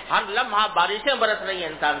احسانات ہیں، ہر لمحہ بارشیں برس رہی ہیں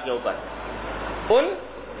انسان کے اوپر، ان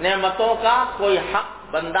نعمتوں کا کوئی حق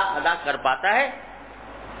بندہ ادا کر پاتا ہے؟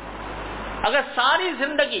 اگر ساری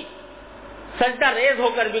زندگی سجدہ ریز ہو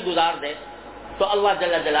کر بھی گزار دے تو اللہ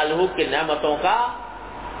جل جلالہ کی نعمتوں کا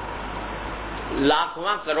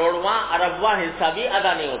لاکھواں، کروڑواں، اربواں حصہ بھی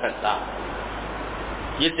ادا نہیں ہو سکتا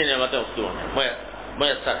جتنی نعمتیں اس کی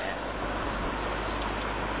میسر ہیں.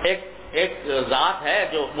 ایک ذات ہے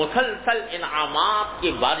جو مسلسل انعامات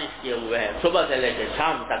کی بارش کیے ہوئے ہے، صبح سے لے کے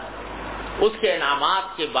شام تک اس کے انعامات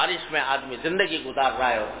کی بارش میں آدمی زندگی گزار رہا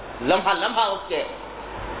ہے، لمحہ لمحہ اس کے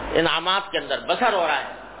انعامات کے اندر بسر ہو رہا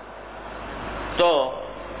ہے. تو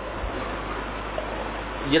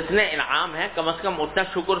جتنے انعام ہیں کم از کم اتنا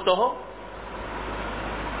شکر تو ہو،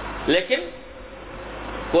 لیکن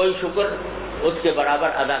کوئی شکر اس کے برابر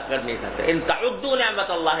ادا کر نہیں سکتے. ان تعدوا نعمت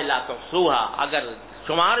اللہ لا تحصوها، اگر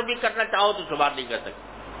شمار بھی کرنا چاہو تو شمار نہیں کر سکتے.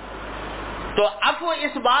 تو عفو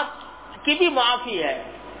اس بات کی بھی معافی ہے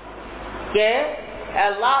کہ اے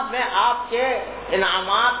اللہ میں آپ کے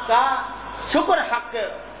انعامات کا شکر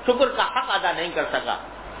کا حق ادا نہیں کر سکا.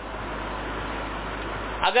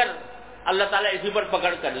 اگر اللہ تعالیٰ اسی پر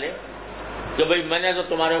پکڑ کر لے کہ بھئی میں نے تو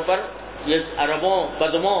تمہارے اوپر یہ اربوں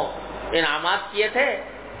قدموں انعامات کیے تھے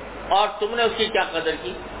اور تم نے اس کی کیا قدر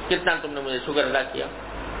کی، کتنا تم نے مجھے شکر ادا کیا،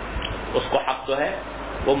 اس کو حق تو ہے،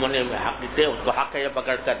 وہ منع میں حق تھے، اس کو حق ہے یہ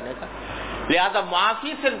پکڑ کرنے کا. لہذا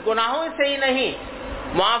معافی صرف گناہوں سے ہی نہیں،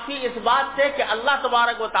 معافی اس بات سے کہ اللہ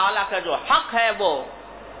تبارک و تعالیٰ کا جو حق ہے وہ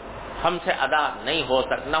ہم سے ادا نہیں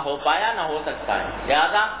نہ ہو پایا، نہ ہو سکتا ہے.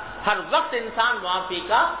 لہذا ہر وقت انسان معافی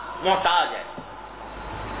کا محتاج ہے.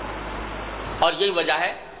 اور یہی وجہ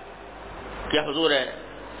ہے کہ حضور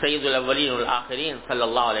سید الاولین والآخرین صلی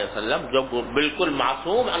اللہ علیہ وسلم جو بالکل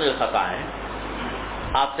معصوم عن الخطا ہیں،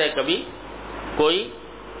 آپ سے کبھی کوئی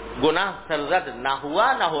گناہ سرزد نہ ہوا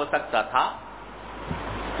نہ ہو سکتا تھا،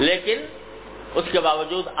 لیکن اس کے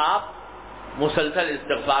باوجود آپ مسلسل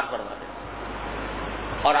استغفار فرماتے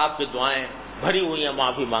اور آپ کی دعائیں بھری ہوئی ہیں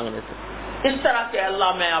معافی مانگنے سے. اس طرح کہ اللہ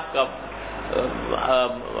میں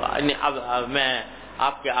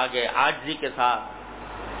آپ کے آگے عاجزی کے ساتھ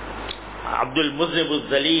عبد المذنب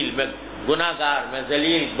الذلیل، میں گناہ گار، میں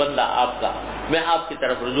ذلیل بندہ آپ کا، میں آپ کی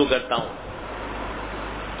طرف رجوع کرتا ہوں.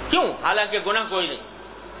 کیوں؟ حالانکہ گناہ کوئی نہیں،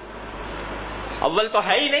 اول تو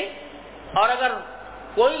ہے ہی نہیں، اور اگر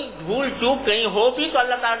کوئی بھول چوک کہیں ہو بھی تو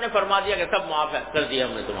اللہ تعالیٰ نے فرما دیا کہ سب معاف کر دیا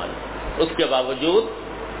ہم نے تمہارے، اس کے باوجود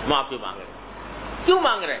معافی مانگ رہے. کیوں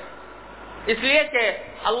مانگ رہے ہیں؟ اس لیے کہ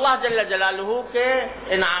اللہ جل جلالہ کے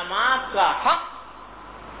انعامات کا حق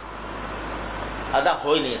ادا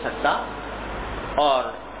ہو ہی نہیں سکتا، اور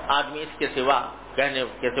آدمی اس کے سوا کہنے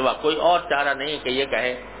کے سوا کوئی اور چارہ نہیں کہ یہ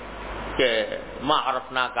کہے کہ ما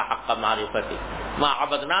عرفنا کا حق معرفتی، ما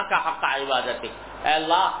عبدنا کا حق عبادتی. اے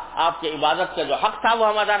اللہ آپ کی عبادت کا جو حق تھا وہ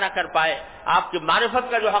ہم ادا نہ کر پائے، آپ کی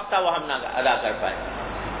معرفت کا جو حق تھا وہ ہم نہ ادا کر پائے.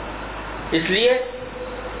 اس لیے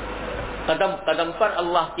قدم قدم پر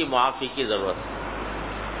اللہ کی معافی کی ضرورت ہے.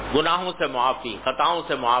 گناہوں سے معافی، خطاؤں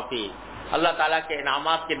سے معافی، اللہ تعالیٰ کے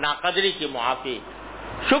انعامات کی ناقدری کی معافی،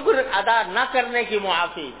 شکر ادا نہ کرنے کی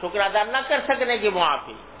معافی، شکر ادا نہ کر سکنے کی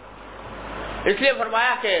معافی. اس لیے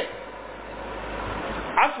فرمایا کہ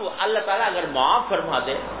عفو اللہ تعالیٰ اگر معاف فرما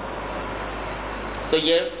دے تو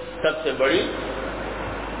یہ سب سے بڑی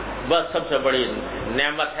بس سب سے بڑی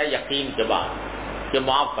نعمت ہے یقین کے بعد کہ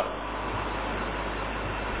معاف کر دے،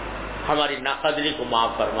 ہماری ناقدری کو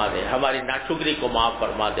معاف فرما دے، ہماری ناشکری کو معاف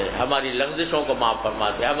فرما دے، ہماری لغزشوں کو معاف فرما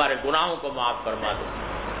دے، ہمارے گناہوں کو معاف فرما دے۔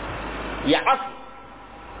 یہ عفو،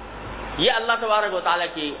 یہ اللہ تبارک و تعالیٰ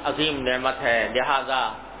کی عظیم نعمت ہے، لہذا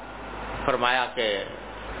فرمایا کہ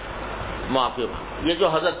معافی مانگو۔ یہ جو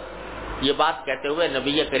حضرت یہ بات کہتے ہوئے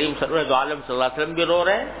نبی کریم صلی اللہ علیہ وسلم بھی رو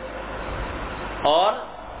رہے ہیں، اور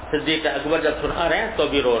صدیق اکبر جب سنا رہے ہیں تو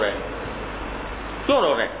بھی رو رہے ہیں۔ کیوں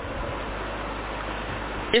رو رہے ہیں؟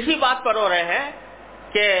 اسی بات پر رو رہے ہیں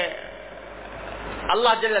کہ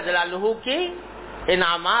اللہ جل جلالہ کی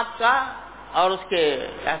انعامات کا اور اس کے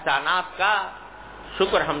احسانات کا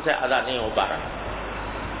شکر ہم سے ادا نہیں ہو پا رہا،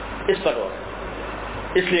 اس پر رو رہے ہیں۔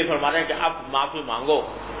 اس لیے فرما رہے ہیں کہ اب معافی مانگو،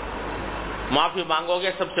 معافی مانگو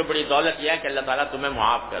گے سب سے بڑی دولت یہ ہے کہ اللہ تعالیٰ تمہیں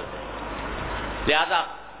معاف کر دے۔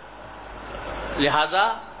 لہذا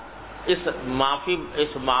اس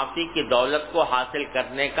معافی کی دولت کو حاصل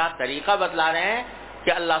کرنے کا طریقہ بتلا رہے ہیں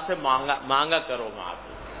کہ اللہ سے مانگا کرو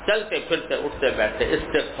معافی، چلتے پھرتے اٹھتے بیٹھتے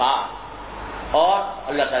استغفار اور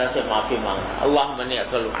اللہ تعالیٰ سے معافی مانگنا۔ اللہم انی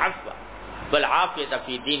اسألک العفو والعافیۃ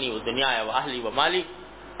فی دینی و دنیای و اہلی و مالی،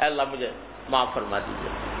 اے اللہ مجھے معاف فرما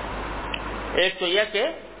دیجیے۔ ایک تو یہ کہ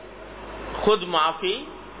خود معافی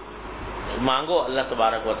مانگو اللہ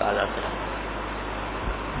تبارک و تعالیٰ سے،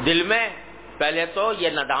 دل میں پہلے تو یہ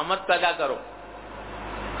ندامت پیدا کرو۔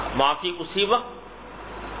 معافی اسی وقت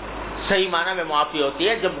صحیح معنی میں معافی ہوتی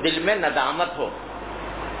ہے جب دل میں ندامت ہو۔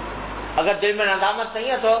 اگر دل میں ندامت نہیں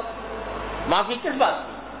ہے تو معافی کس بات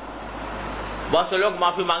کی؟ بہت سے لوگ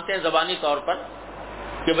معافی مانگتے ہیں زبانی طور پر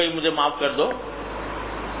کہ بھئی مجھے معاف کر دو،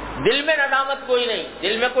 دل میں ندامت کوئی نہیں،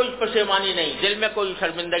 دل میں کوئی پشیمانی نہیں، دل میں کوئی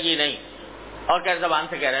شرمندگی نہیں، اور کیا زبان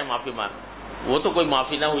سے کہہ رہے ہیں معافی مانگ، وہ تو کوئی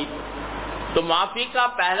معافی نہ ہوئی۔ تو معافی کا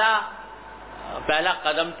پہلا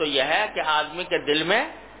قدم تو یہ ہے کہ آدمی کے دل میں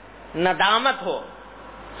ندامت ہو،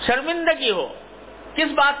 شرمندگی ہو۔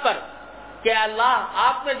 کس بات پر؟ کہ اللہ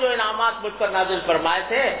آپ نے جو انعامات مجھ پر نازل فرمائے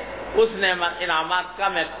تھے اس انعامات کا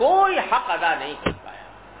میں کوئی حق ادا نہیں کر پایا،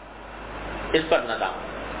 اس پر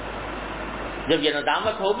ندامت۔ جب یہ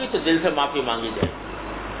ندامت ہوگی تو دل سے معافی مانگی جائے،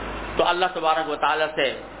 تو اللہ تبارک و تعالیٰ سے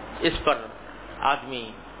اس پر آدمی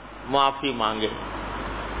معافی مانگے۔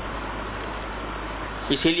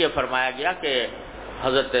 اسی لیے فرمایا گیا کہ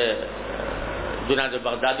حضرت جنید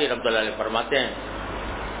بغدادی رحمۃ اللہ علیہ فرماتے ہیں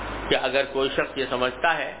کہ اگر کوئی شخص یہ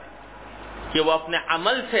سمجھتا ہے کہ وہ اپنے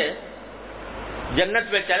عمل سے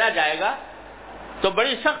جنت میں چلا جائے گا تو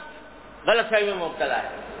بڑی سخت غلط فہمی میں مبتلا ہے،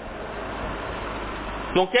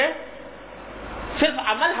 کیونکہ صرف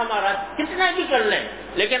عمل ہمارا کتنا بھی کر لیں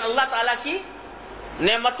لیکن اللہ تعالیٰ کی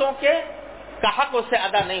نعمتوں کا حق اس سے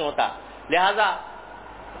ادا نہیں ہوتا۔ لہذا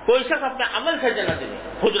کوئی شخص اپنے عمل سے جنت نہیں۔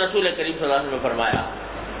 خود رسول کریم صلی اللہ علیہ وسلم نے فرمایا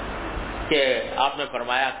کہ آپ نے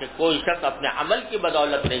فرمایا کہ کوئی شخص اپنے عمل کی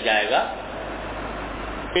بدولت نہیں جائے گا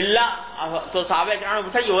اللہ، تو صحابہ کرام نے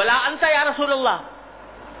پوچھا ولا انت یا رسول اللہ،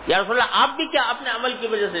 یا رسول اللہ آپ بھی کیا اپنے عمل کی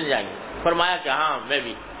وجہ سے نہیں جائیں گے؟ فرمایا کہ ہاں میں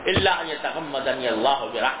بھی، الا ان یتغمدنی اللہ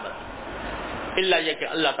برحمت، الا یہ کہ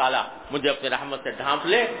اللہ تعالیٰ مجھے اپنی رحمت سے ڈھانپ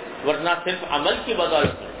لے، ورنہ صرف عمل کی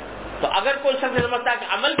بدولت نہیں۔ تو اگر کوئی شخص سمجھتا ہے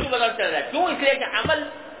کہ عمل کی بدولت چل رہا ہے، کیوں؟ اس لیے کہ عمل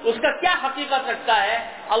اس کا کیا حقیقت رکھتا ہے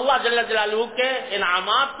اللہ جل جلالہ کے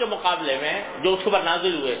انعامات کے مقابلے میں جو اس پر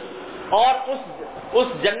نازل ہوئے، اور اس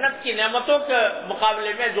جنت کی نعمتوں کے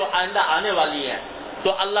مقابلے میں جو آئندہ آنے والی ہیں۔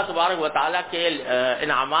 تو اللہ تبارک و تعالیٰ کے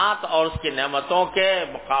انعامات اور اس کی نعمتوں کے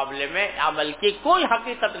مقابلے میں عمل کی کوئی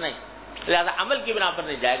حقیقت نہیں، لہذا عمل کی بنا پر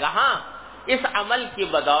نہیں جائے گا۔ ہاں اس عمل کی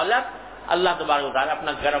بدولت اللہ تبارک و تعالیٰ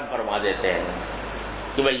اپنا کرم فرما دیتے ہیں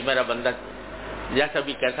کہ بھائی میرا بندہ جیسا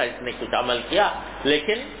بھی کیسا اس نے کچھ عمل کیا،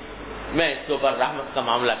 لیکن میں اس کے اوپر رحمت کا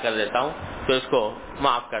معاملہ کر دیتا ہوں تو اس کو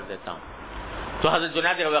معاف کر دیتا ہوں۔ تو حضرت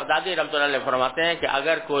جنید بغدادی رحمۃ اللہ علیہ فرماتے ہیں کہ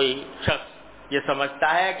اگر کوئی شخص یہ سمجھتا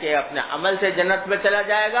ہے کہ اپنے عمل سے جنت میں چلا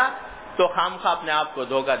جائے گا تو خامخواہ اپنے آپ کو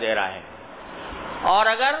دھوکہ دے رہا ہے، اور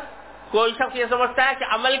اگر کوئی شخص یہ سمجھتا ہے کہ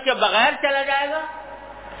عمل کے بغیر چلا جائے گا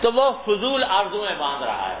تو وہ فضول آرزو میں باندھ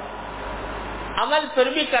رہا ہے۔ عمل پھر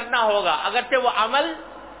بھی کرنا ہوگا، اگرچہ وہ عمل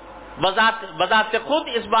بذات خود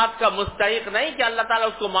اس بات کا مستحق نہیں کہ اللہ تعالیٰ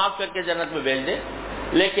اس کو معاف کر کے جنت میں بھیج دے،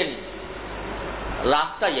 لیکن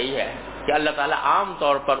راستہ یہی ہے کہ اللہ تعالیٰ عام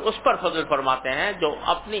طور پر اس پر فضل فرماتے ہیں جو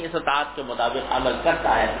اپنی استطاعت کے مطابق عمل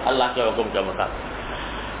کرتا ہے اللہ کے حکم کے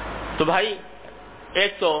مطابق۔ تو بھائی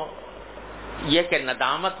ایک تو یہ کہ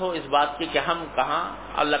ندامت ہو اس بات کی کہ ہم کہاں،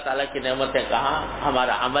 اللہ تعالیٰ کی نعمتیں کہاں،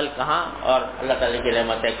 ہمارا عمل کہاں اور اللہ تعالیٰ کی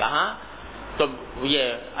نعمتیں کہاں، تو یہ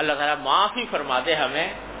اللہ تعالیٰ معافی فرما دے ہمیں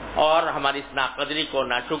اور ہماری اس ناقدری کو،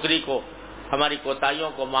 ناشکری کو، ہماری کوتاہیوں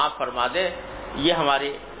کو معاف فرما دے، یہ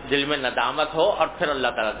ہماری دل میں ندامت ہو اور پھر اللہ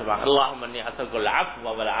تعالیٰ سے مانگ، اللہم انی اسألک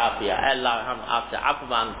العفو والعافیہ، اے اللہ ہم آپ سے عفو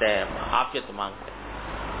مانگتے ہیں، عافیت مانگتے ہیں۔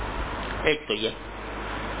 ایک تو یہ،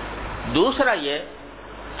 دوسرا یہ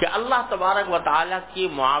کہ اللہ تبارک و تعالیٰ کی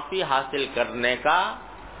معافی حاصل کرنے کا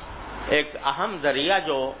ایک اہم ذریعہ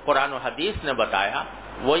جو قرآن و حدیث نے بتایا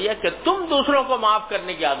وہ یہ کہ تم دوسروں کو معاف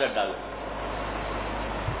کرنے کی عادت ڈالو،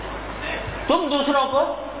 تم دوسروں کو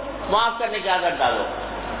معاف کرنے کی عادت ڈالو۔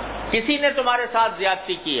 کسی نے تمہارے ساتھ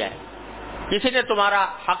زیادتی کی ہے، کسی نے تمہارا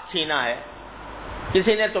حق چھینا ہے،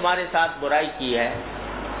 کسی نے تمہارے ساتھ برائی کی ہے،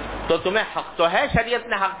 تو تمہیں حق تو ہے، شریعت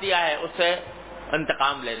نے حق دیا ہے اس سے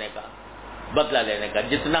انتقام لینے کا، بدلہ لینے کا،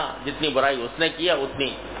 جتنی برائی اس نے کی ہے اتنی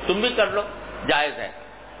تم بھی کر لو، جائز ہے۔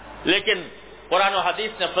 لیکن قرآن و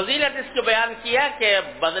حدیث نے فضیلت اس کی بیان کی ہے کہ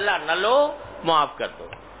بدلہ نہ لو، معاف کر دو،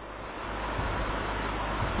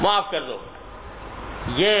 معاف کر دو۔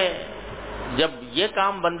 جب یہ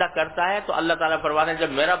کام بندہ کرتا ہے تو اللہ تعالیٰ فرماتے ہیں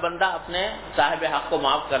جب میرا بندہ اپنے صاحب حق کو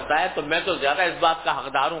معاف کرتا ہے تو میں تو زیادہ اس بات کا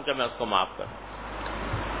حقدار ہوں کہ میں اس کو معاف کروں۔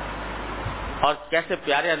 اور کیسے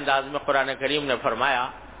پیارے انداز میں قرآن کریم نے فرمایا،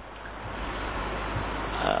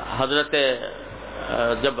 حضرت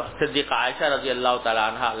جب صدیقہ عائشہ رضی اللہ تعالیٰ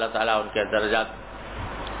عنہ، اللہ تعالیٰ ان کے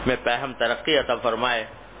درجات میں پہم ترقی عطا فرمائے،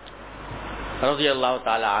 رضی اللہ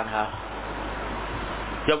تعالیٰ عنہ،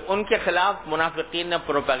 جب ان کے خلاف منافقین نے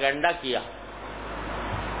پروپیگنڈا کیا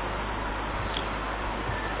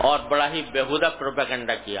اور بڑا ہی بیہودہ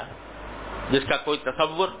پروپیگنڈا کیا جس کا کوئی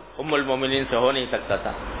تصور ام المومنین سے ہو نہیں سکتا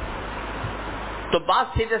تھا، تو بعض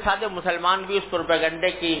سیدھے سادے مسلمان بھی اس پروپیگنڈے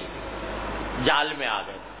کی جال میں آ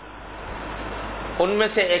گئے۔ ان میں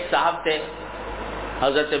سے ایک صاحب تھے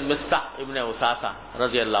حضرت مصطح ابن اساسہ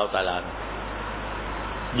رضی اللہ تعالیٰ عنہ،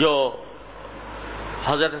 جو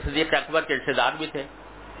حضرت صدیق اکبر کے رشتے دار بھی تھے،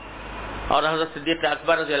 اور حضرت صدیق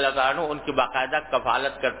اکبر رضی اللہ تعالیٰ عنہ ان کی باقاعدہ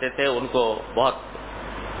کفالت کرتے تھے، ان کو بہت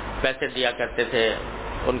پیسے دیا کرتے تھے،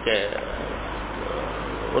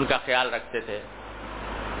 ان کا خیال رکھتے تھے۔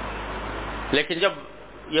 لیکن جب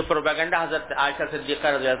یہ پروپیگنڈا حضرت عائشہ صدیقہ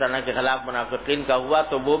رضی اللہ عنہ کے خلاف منافقین کا ہوا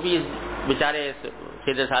تو وہ بھی بیچارے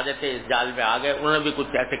سیدھے سادے تھے، اس جال میں آ گئے، انہوں نے بھی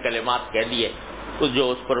کچھ ایسے کلمات کہہ دیے جو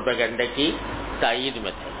اس پروپیگنڈے کی تائید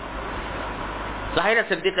میں تھے۔ ظاہر ہے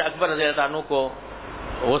صدیق اکبر رضی اللہ عنہ کو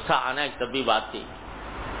غصہ آنا ایک طبی بات تھی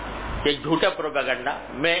کہ ایک جھوٹا پروپیگنڈا،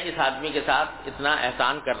 میں اس آدمی کے ساتھ اتنا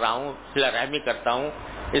احسان کر رہا ہوں، صلہ رحمی کرتا ہوں،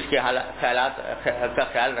 اس کے خیالات کا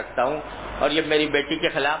خیال رکھتا ہوں، اور یہ میری بیٹی کے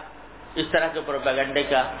خلاف اس طرح کے پروپیگنڈے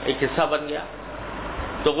کا ایک حصہ بن گیا۔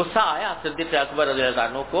 تو غصہ آیا صدیق اکبر رضی اللہ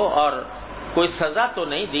عنہ کو، اور کوئی سزا تو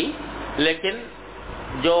نہیں دی، لیکن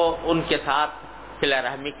جو ان کے ساتھ صلہ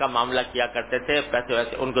رحمی کا معاملہ کیا کرتے تھے، پیسے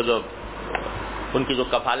ویسے ان کی جو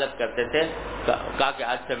کفالت کرتے تھے، کہا کہ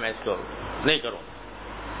آج سے میں اس کو نہیں کروں۔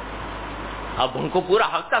 اب ان کو پورا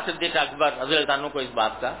حق تھا صدیق اکبر رضی اللہ عنہ کو اس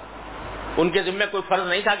بات کا، ان کے ذمہ کوئی فرض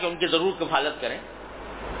نہیں تھا کہ ان کی ضرور کفالت کریں،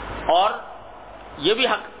 اور یہ بھی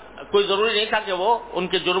حق کوئی ضروری نہیں تھا کہ وہ ان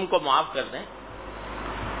کے جرم کو معاف کر دیں۔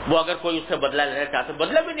 وہ اگر کوئی اس سے بدلہ لینا چاہتے،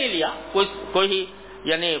 بدلہ بھی نہیں لیا، کوئی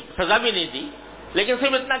یعنی سزا بھی نہیں دی، لیکن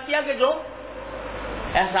صرف اتنا کیا کہ جو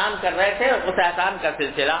احسان کر رہے تھے اس احسان کا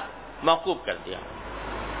سلسلہ موقوف کر دیا۔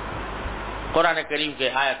 قرآن کریم کے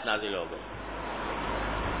آیت نازل ہو گئی،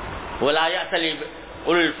 وَلَا يَأْتَلِ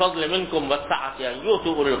أُولُو الْفَضْلِ مِنْكُمْ وَالسَّعَةِ أَنْ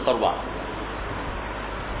يُؤْتُوا أُولِي الْقُرْبَى۔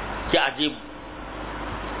 کیا عجیب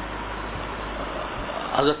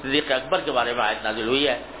حضرت صدیق اکبر کے بارے میں آیت نازل ہوئی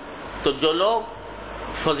ہے۔ تو جو لوگ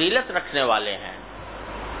فضیلت رکھنے والے ہیں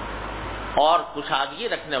اور کشادگی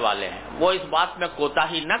رکھنے والے ہیں وہ اس بات میں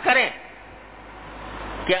کوتاہی نہ کریں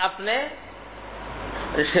کہ اپنے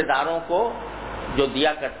رشتہ داروں کو جو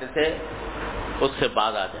دیا کرتے تھے اس سے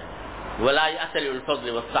باز آ جائیں۔ وَلَا يَأْتَلِ أُولُو الْفَضْلِ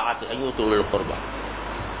وَالسَّعَةِ أَنْ يُؤْتُوا أُولِي الْقُرْبَى۔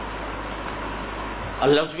 اور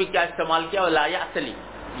لفظ بھی کیا استعمال کیا، وَلَا يَأْتَلِ،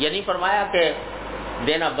 یہ نہیں فرمایا کہ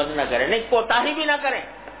دینا بند نہ کریں، نہیں، کوتاہی بھی نہ کریں،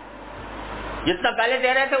 جتنا پہلے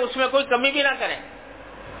دے رہے تھے اس میں کوئی کمی بھی نہ کریں،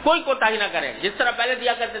 کوئی کوتاہی نہ کریں، جس طرح پہلے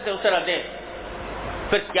دیا کرتے تھے اس طرح دیں۔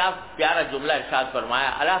 پھر کیا پیارا جملہ ارشاد فرمایا،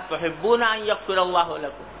 أَلَا تُحِبُّونَ أَن يَغْفِرَ اللَّهُ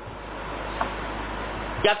لَكُمْ۔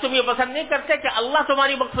 کیا تم یہ پسند نہیں کرتے کہ اللہ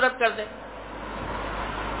تمہاری مغفرت کر دے؟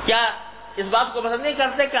 کیا اس بات کو پسند نہیں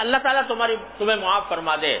کرتے کہ اللہ تعالیٰ تمہیں معاف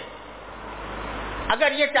فرما دے؟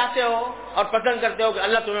 اگر یہ چاہتے ہو اور پسند کرتے ہو کہ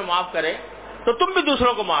اللہ تمہیں معاف کرے تو تم بھی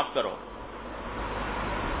دوسروں کو معاف کرو۔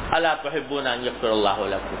 أَلَا تُحِبُّونَ أَن يَغْفِرَ اللَّهُ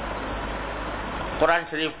لَكُمْ۔ قرآن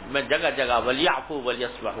شریف میں جگہ جگہ وَلْيَعْفُوا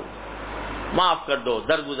وَلْيَصْفَحُوا، معاف کر دو،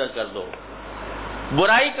 درگزر کر دو،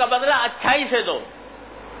 برائی کا بدلہ اچھائی سے دو۔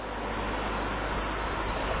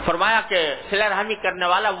 فرمایا کہ صلہ رحمی کرنے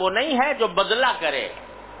والا وہ نہیں ہے جو بدلہ کرے،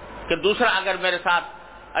 کہ دوسرا اگر میرے ساتھ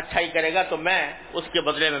اچھائی کرے گا تو میں اس کے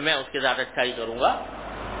بدلے میں اس کے ساتھ اچھائی کروں گا،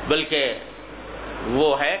 بلکہ وہ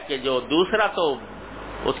ہے کہ جو دوسرا تو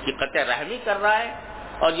اس کی قطع رحمی کر رہا ہے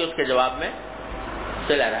اور یہ اس کے جواب میں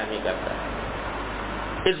صلہ رحمی کرتا ہے.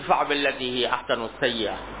 ادفع باللتی ہی احسن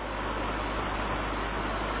السیئہ،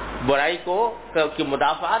 برائی کی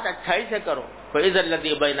مدافعات اچھائی سے کرو. فاذا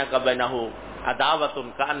الذی بینک وبینہ عداوۃ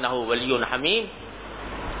کأنہ ولی حمیم،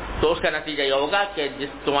 تو اس کا نتیجہ یہ ہوگا کہ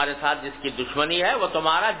تمہارے ساتھ جس کی دشمنی ہے وہ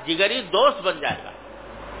تمہارا جگری دوست بن جائے گا.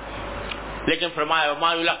 لیکن فرمایا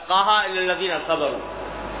وما یلقاها الا الذین صبروا،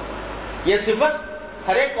 یہ صفت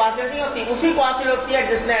ہر ایک کو حاصل نہیں ہوتی، اسی کو حاصل ہوتی ہے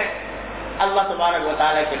جس نے اللہ تبارک و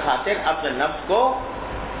تعالیٰ کی خاطر اپنے نفس کو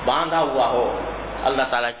باندھا ہوا ہو، اللہ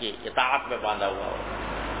تعالیٰ کی اطاعت میں باندھا ہوا ہو.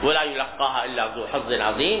 ولا یلقاها الا ذو حظ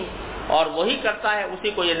عظیم، اور وہی کرتا ہے، اسی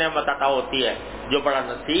کو یہ نعمت عطا ہوتی ہے جو بڑا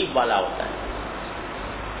نصیب والا ہوتا ہے.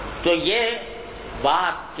 تو یہ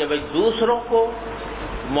بات کہ بھئی دوسروں کو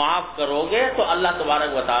معاف کرو گے تو اللہ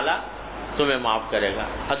تبارک و تعالیٰ تمہیں معاف کرے گا.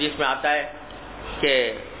 حدیث میں آتا ہے کہ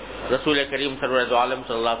رسول کریم سرور عالم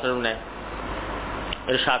صلی اللہ علیہ وسلم نے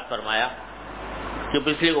ارشاد فرمایا کہ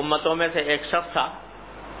پچھلی امتوں میں سے ایک شخص تھا،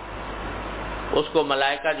 اس کو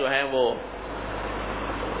ملائکہ جو ہیں وہ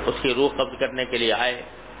اس کی روح قبض کرنے کے لیے آئے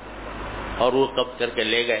اور روح قبض کر کے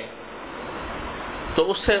لے گئے. تو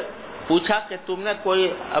اس سے پوچھا کہ تم نے کوئی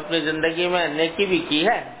اپنی زندگی میں نیکی بھی کی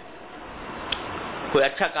ہے، کوئی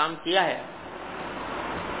اچھا کام کیا ہے؟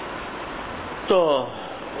 تو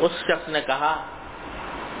اس شخص نے کہا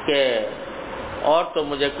کہ اور تو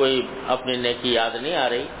مجھے کوئی اپنی نیکی یاد نہیں آ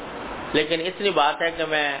رہی، لیکن اتنی بات ہے کہ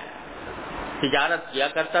میں تجارت کیا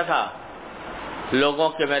کرتا تھا، لوگوں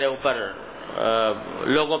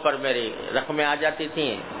پر میری رقمیں آ جاتی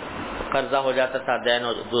تھیں، قرضہ ہو جاتا تھا دین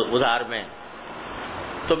ادھار میں،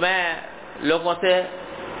 تو میں لوگوں سے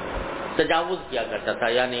تجاوز کیا کرتا تھا،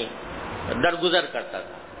 یعنی درگزر کرتا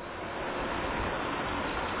تھا.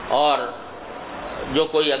 اور جو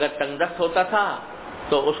کوئی اگر تنگ دست ہوتا تھا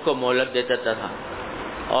تو اس کو مہلت دے دیتا تھا،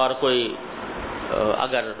 اور کوئی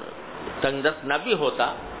اگر تنگ دست نہ بھی ہوتا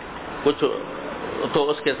کچھ تو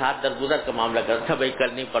اس کے ساتھ درگزر کا معاملہ کرتا تھا، بھائی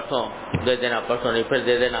کل نہیں پرسوں دے دینا، پرسوں نہیں پھر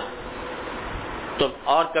دے دینا. تو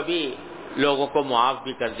اور کبھی لوگوں کو معاف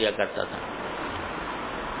بھی کر دیا کرتا تھا.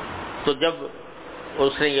 تو جب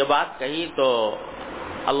اس نے یہ بات کہی تو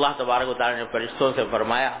اللہ تبارک و تعالیٰ نے فرشتوں سے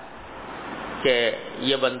فرمایا کہ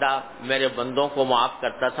یہ بندہ میرے بندوں کو معاف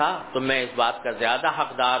کرتا تھا تو میں اس بات کا زیادہ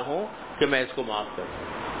حقدار ہوں کہ میں اس کو معاف کر دوں.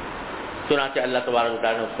 چنانچہ اللہ تبارک و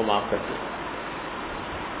تعالیٰ نے اس کو معاف کر دیا.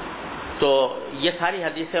 تو یہ ساری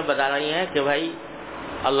حدیثیں بتا رہی ہیں کہ بھائی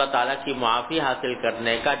اللہ تعالیٰ کی معافی حاصل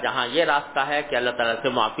کرنے کا جہاں یہ راستہ ہے کہ اللہ تعالیٰ سے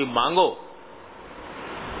معافی مانگو،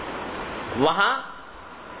 وہاں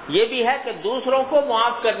یہ بھی ہے کہ دوسروں کو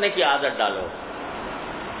معاف کرنے کی عادت ڈالو.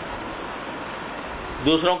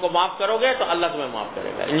 دوسروں کو معاف کرو گے تو اللہ تمہیں معاف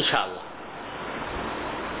کرے گا انشاءاللہ.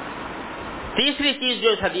 تیسری چیز جو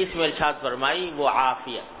اس حدیث میں ارشاد فرمائی وہ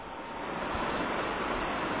عافیت،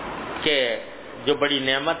 کہ جو بڑی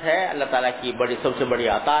نعمت ہے اللہ تعالیٰ کی سب سے بڑی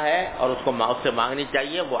عطا ہے اور اس سے مانگنی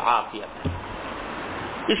چاہیے، وہ عافیت ہے.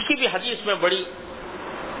 اس کی بھی حدیث میں بڑی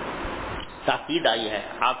تاکید آئی ہے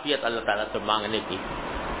عافیت اللہ تعالیٰ سے مانگنے کی.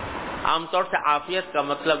 عام طور سے عافیت کا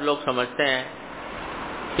مطلب لوگ سمجھتے ہیں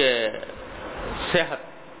کہ صحت،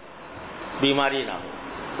 بیماری نہ ہو،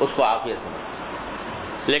 اس کو عافیت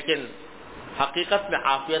سمجھتے، لیکن حقیقت میں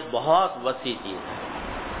عافیت بہت وسیع چیز ہے،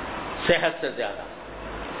 صحت سے زیادہ.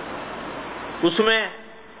 اس میں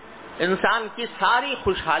انسان کی ساری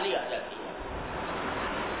خوشحالی آ جاتی ہے،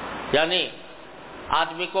 یعنی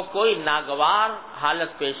آدمی کو کوئی ناگوار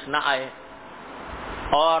حالت پیش نہ آئے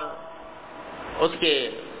اور اس کے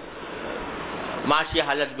معاشی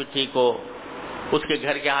حالت بھی ٹھیک ہو، اس کے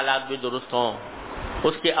گھر کے حالات بھی درست ہوں،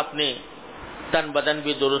 اس کے اپنے تن بدن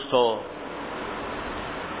بھی درست ہو.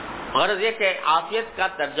 غرض یہ کہ عافیت کا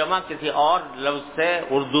ترجمہ کسی اور لفظ سے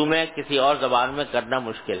اردو میں کسی اور زبان میں کرنا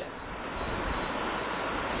مشکل ہے.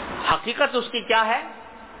 حقیقت اس کی کیا ہے؟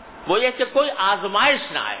 وہ یہ کہ کوئی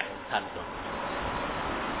آزمائش نہ آئے انسان کو.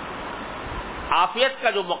 عافیت کا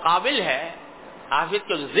جو مقابل ہے، عافیت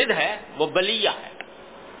کی جو ضد ہے وہ بلیہ ہے،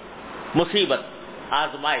 مصیبت،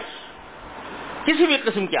 آزمائش، کسی بھی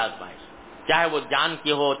قسم کی آزمائش، چاہے وہ جان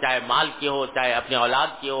کی ہو، چاہے مال کی ہو، چاہے اپنے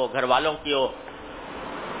اولاد کی ہو، گھر والوں کی ہو.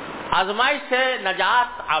 آزمائش سے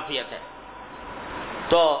نجات عافیت ہے.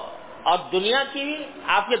 تو اور دنیا کی بھی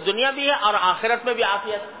عافیت، دنیا بھی ہے اور آخرت میں بھی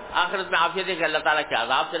عافیت. آخرت میں عافیت ہے کہ اللہ تعالیٰ کے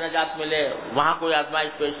عذاب سے نجات ملے، وہاں کوئی آزمائش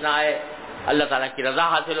پیش نہ آئے، اللہ تعالیٰ کی رضا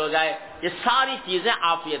حاصل ہو جائے. یہ ساری چیزیں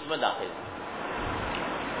عافیت میں داخل ہیں.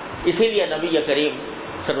 اسی لیے نبی کریم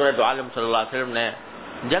سرور دو عالم صلی اللہ علیہ وسلم نے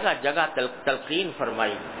جگہ جگہ تلقین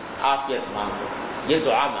فرمائی، عافیت مانگو، یہ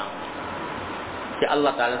دعا مانگو کہ اللہ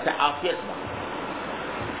تعالیٰ سے عافیت مانگو.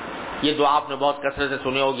 یہ دعا آپ نے بہت کثرت سے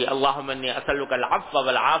سنی ہوگی، اللہم انی اسألک العفو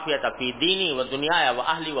والعافیۃ فی دینی و دنیای و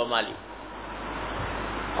اہلی و مالی.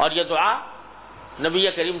 اور یہ دعا نبی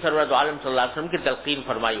کریم سرور عالم صلی اللہ علیہ وسلم کی تلقین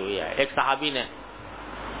فرمائی ہوئی ہے. ایک صحابی نے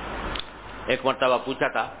ایک مرتبہ پوچھا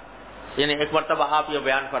تھا، یعنی ایک مرتبہ آپ یہ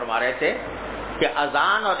بیان فرما رہے تھے کہ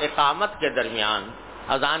اذان اور اقامت کے درمیان،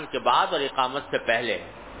 اذان کے بعد اور اقامت سے پہلے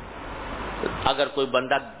اگر کوئی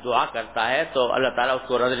بندہ دعا کرتا ہے تو اللہ تعالیٰ اس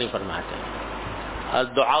کو رد نہیں فرماتے.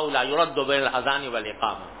 الدعاء لا يرد بین الاذان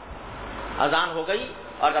والاقامہ. اذان ہو گئی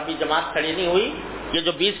اور ابھی جماعت کھڑی نہیں ہوئی، یہ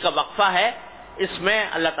جو بیچ کا وقفہ ہے اس میں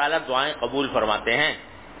اللہ تعالیٰ دعائیں قبول فرماتے ہیں.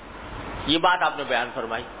 یہ بات آپ نے بیان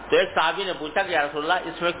فرمائی. تو ایک صحابی نے پوچھا کہ یا رسول اللہ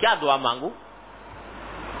اس میں کیا دعا مانگوں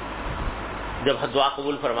جب دعا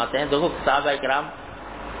قبول فرماتے ہیں؟ دیکھو صحابہ کرام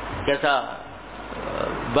کیسا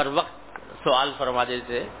بر وقت سوال فرما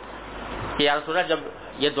دیتے کہ یا رسول اللہ جب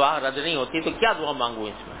یہ دعا رد نہیں ہوتی تو کیا دعا مانگوں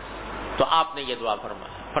اس میں؟ تو آپ نے یہ دعا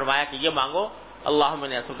فرمایا کہ یہ مانگو، اللہم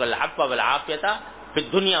انی اسألک العفو والعافیۃ فی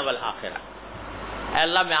الدنیا والآخرہ. اے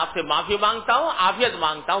اللہ میں آپ سے معافی مانگتا ہوں، عافیت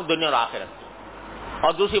مانگتا ہوں دنیا اور آخرت کی.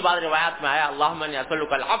 اور دوسری بات روایات میں آیا، اللہم انی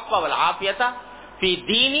اسألک العفو والعافیۃ فی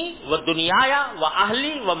دینی و دنیای و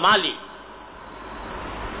اہلی و مالی،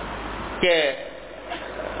 کہ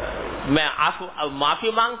میں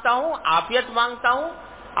معافی مانگتا ہوں، عافیت مانگتا ہوں.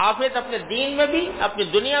 عافیت اپنے دین میں بھی، اپنی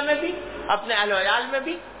دنیا میں بھی، اپنے اہل و عیال میں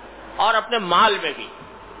بھی اور اپنے مال میں بھی.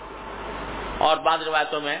 اور بعض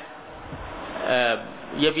روایتوں میں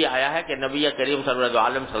یہ بھی آیا ہے کہ نبی کریم صلی اللہ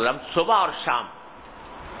علیہ وسلم صبح اور شام،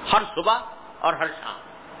 ہر صبح اور ہر شام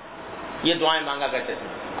یہ دعائیں مانگا کرتے تھے.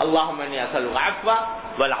 اللہم انی اسألک العفو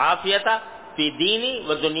والعافیۃ فی دینی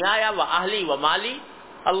و دنیای و اہلی و مالی،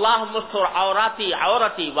 اللہم استر عورتی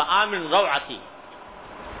و آمن روعتی.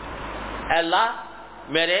 اے اللہ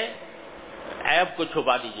میرے عیب کو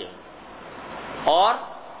چھپا دیجئے اور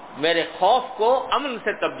میرے خوف کو امن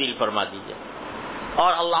سے تبدیل فرما دیجئے.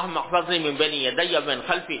 اور اللہم احفظنی من بین یدی ومن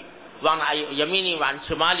خلفی وعن یمینی وعن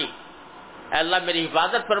شمالی. اے اللہ میری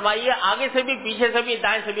حفاظت فرمائیے آگے سے بھی، پیچھے سے بھی،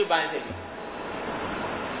 دائیں سے بھی، بائیں سے بھی.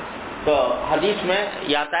 تو حدیث میں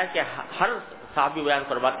یہ آتا ہے کہ ہر صحابی بیان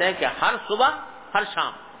فرماتے ہیں کہ ہر صبح ہر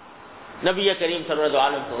شام نبی کریم صلی اللہ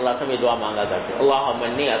علیہ وسلم یہ دعا مانگا کرتے، اللہم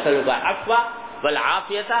انی اسألک العفو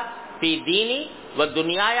والعافیۃ فی دینی و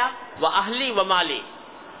دنیای و اہلی و مالی،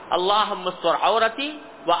 اللہم استر عورتی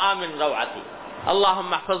و آمن روعتی،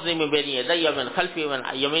 اللہم احفظنی من بین یدی ومن خلفی ومن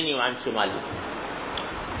یمینی وعن شمالی.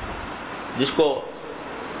 جس کو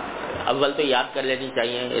اول تو یاد کر لینی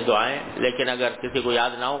چاہیے یہ دعائیں، لیکن اگر کسی کو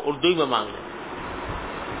یاد نہ ہو اردو ہی میں مانگ لیں.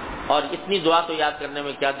 اور اتنی دعا تو یاد کرنے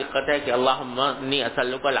میں کیا دقت ہے کہ اللہم انی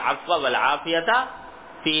اسألک العفو والعافیۃ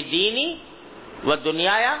فی دینی و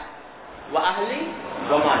دنیای و اہلی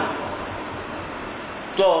و مالی.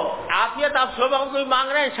 تو عافیت آپ صبح کو بھی مانگ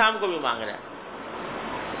رہے ہیں، شام کو بھی مانگ رہے ہیں.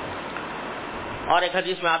 اور ایک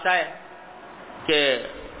حدیث میں آتا ہے کہ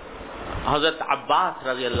حضرت عباس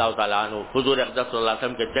رضی اللہ تعالیٰ عنہ حضور اقدس صلی اللہ علیہ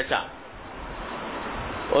وسلم کے چچا،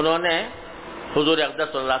 انہوں نے حضور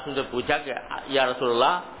اقدس صلی اللہ علیہ وسلم سے پوچھا کہ یا رسول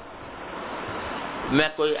اللہ میں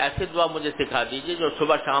کوئی ایسی دعا مجھے سکھا دیجیے جو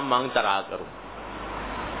صبح شام مانگتا رہا کروں،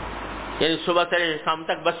 یعنی صبح سے شام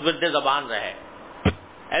تک بس ورد زبان رہے،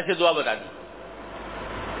 ایسی دعا بتا دی.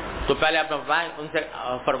 تو پہلے آپ نے ان سے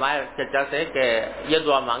فرمایا چچا سے کہ یہ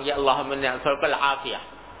دعا مانگیے، اللہم انی اسألک العافیہ،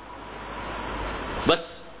 بس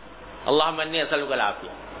اللہم انی اسألک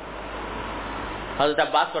العافیہ. حضرت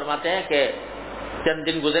عباس فرماتے ہیں کہ چند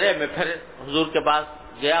دن گزرے، میں پھر حضور کے پاس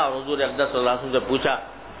گیا اور حضور اقدس صلی اللہ علیہ وسلم سے پوچھا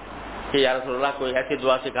کہ یا رسول اللہ کوئی ایسی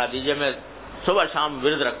دعا سکھا دیجئے میں صبح شام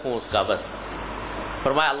ورد رکھوں اس کا. بس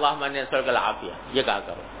فرمایا اللہم انی اسألک العافیہ، یہ کہا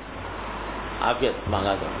کرو، عافیت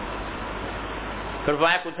مانگا کرو. پھر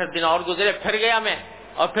فرمایا کچھ دن اور گزرے، پھر گیا میں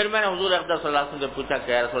اور پھر میں نے حضور اقدس صلی اللہ علیہ وسلم سے پوچھا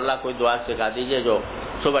کہ یا رسول اللہ کوئی دعا سکھا دیجئے جو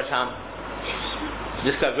صبح شام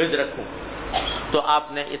جس کا ورد رکھوں. تو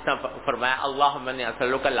آپ نے اتنا فرمایا اللہم انی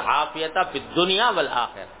اسألک العافیۃ فی الدنیا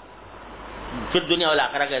والآخرہ، فی الدنیا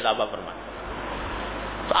والآخرہ کا اضافہ فرمایا.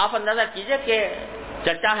 تو آپ اندازہ کیجئے کہ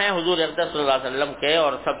چچا ہیں حضور اقدس صلی اللہ علیہ وسلم کے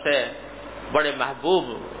اور سب سے بڑے محبوب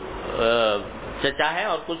چچا ہیں،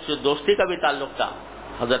 اور کچھ دوستی کا بھی تعلق تھا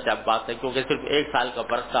حضرت عباس سے، کیونکہ صرف 1 سال کا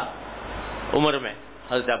فرق تھا عمر میں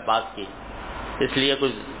حضرت عباس کی، اس لیے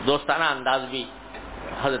کچھ دوستانہ انداز بھی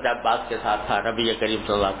حضرت عباس کے ساتھ تھا نبی کریم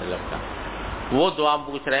صلی اللہ علیہ وسلم کا. وہ دعا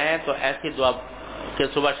پوچھ رہے ہیں تو ایسی دعا کہ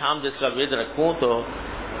صبح شام جس کا ورد رکھوں تو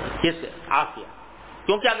کس عافیت،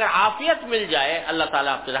 کیونکہ اگر عافیت مل جائے اللہ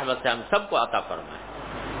تعالیٰ اپنی رحمت سے ہم سب کو عطا فرمائے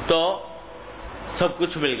تو سب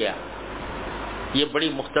کچھ مل گیا. یہ بڑی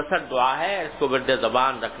مختصر دعا ہے، اس کو ورد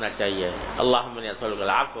زبان رکھنا چاہیے. اللہم انی اسألک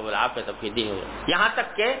العفو والعافیۃ فی دینی. یہاں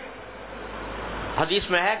تک کہ حدیث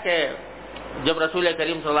میں ہے کہ جب رسول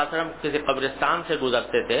کریم صلی اللہ علیہ وسلم کسی قبرستان سے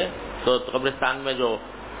گزرتے تھے تو قبرستان میں جو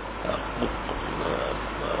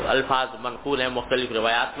الفاظ منقول ہیں مختلف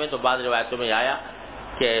روایات میں، تو بعض روایتوں میں آیا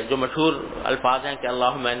کہ جو مشہور الفاظ ہیں کہ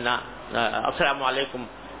اللہم انا السلام علیکم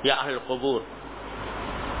یا اہل القبور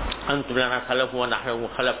انتم لنا خلف ونحن لکم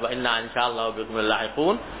خلف وانا انشاءاللہ بکم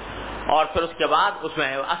لاحقون. اور پھر اس کے بعد اس میں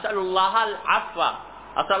ہے اسأل اللہ العفو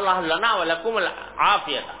اسأل اللہ لنا ولکم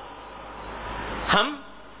العافیت، ہم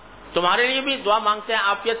تمہارے لیے بھی دعا مانگتے ہیں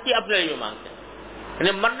عافیت کی، اپنے لیے مانگتے ہیں.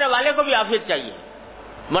 یعنی مرنے والے کو بھی عافیت چاہیے.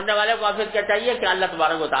 مرنے والے کو عافیت کیا چاہیے کہ اللہ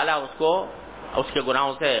تبارک و تعالیٰ اس کو اس کے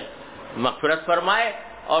گناہوں سے مغفرت فرمائے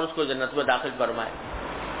اور اس کو جنت میں داخل فرمائے.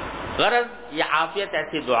 غرض یہ عافیت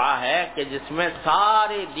ایسی دعا ہے کہ جس میں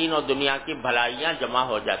سارے دین و دنیا کی بھلائیاں جمع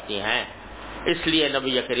ہو جاتی ہیں. اس لیے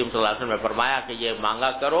نبی کریم صلی اللہ علیہ وسلم نے فرمایا کہ یہ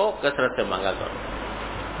مانگا کرو، کثرت سے مانگا کرو.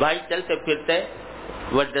 بھائی چلتے پھرتے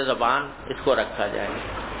وجد زبان اس کو رکھا جائے.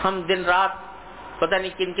 ہم دن رات پتہ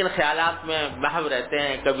نہیں کن کن خیالات میں محو رہتے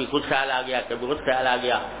ہیں، کبھی کچھ خیال آ گیا کبھی کچھ خیال آ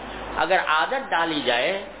گیا. اگر عادت ڈالی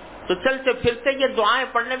جائے تو چلتے پھرتے یہ دعائیں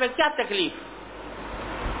پڑھنے میں کیا تکلیف،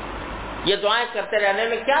 یہ دعائیں کرتے رہنے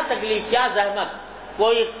میں کیا تکلیف، کیا زحمت.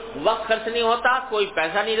 کوئی وقت خرچ نہیں ہوتا، کوئی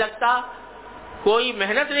پیسہ نہیں لگتا، کوئی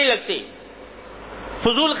محنت نہیں لگتی.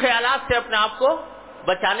 فضول خیالات سے اپنے آپ کو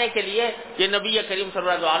بچانے کے لیے یہ نبی کریم صلی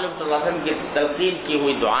اللہ علیہ وسلم کی تلقین کی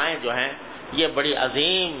ہوئی دعائیں جو ہیں یہ بڑی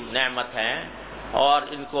عظیم نعمت ہیں اور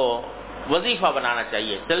ان کو وظیفہ بنانا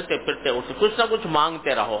چاہیے. چلتے پھرتے اسے کچھ نہ کچھ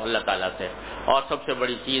مانگتے رہو اللہ تعالیٰ سے. اور سب سے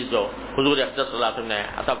بڑی چیز جو حضور اقدس صلی اللہ علیہ وسلم نے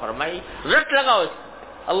عطا فرمائی، رٹ لگاؤ اس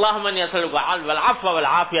اللہم انی اسألک العفو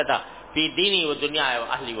والعافیۃ فی دینی و دنیا و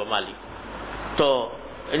اہلی و مالی. تو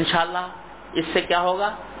انشاءاللہ اس سے کیا ہوگا،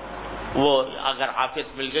 وہ اگر عافیت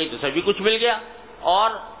مل گئی تو سبھی کچھ مل گیا. اور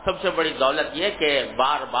سب سے بڑی دولت یہ کہ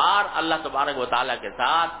بار بار اللہ تبارک و تعالیٰ کے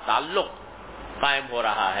ساتھ تعلق قائم ہو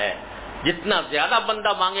رہا ہے. جتنا زیادہ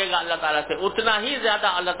بندہ مانگے گا اللہ تعالیٰ سے اتنا ہی زیادہ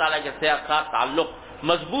اللہ تعالیٰ کے ساتھ تعلق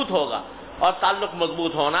مضبوط ہوگا. اور تعلق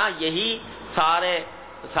مضبوط ہونا یہی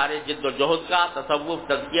سارے جد و جہد کا، تصوف،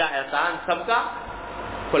 تزکیہ، احسان سب کا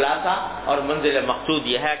خلاصہ اور منزل مقصود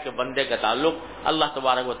یہ ہے کہ بندے کا تعلق اللہ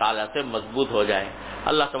تبارک و تعالیٰ سے مضبوط ہو جائے.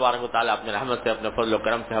 اللہ تبارک و تعالیٰ اپنے رحمت سے اپنے فضل و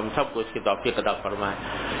کرم سے ہم سب کو اس کی توفیق عطا فرمائے.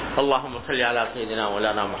 اللہم صلی علی سیدنا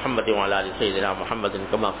مولانا محمد وعلی آل سیدنا محمد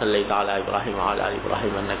کما صلیت علی ابراہیم وعلی آل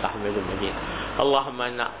ابراہیم انک حمید مجید.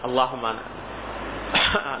 اللہم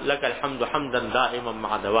لک الحمد حمدا دائما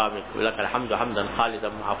مع دوامک ولک الحمد حمدا خالدا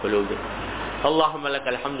مع خلودک. اللہم لک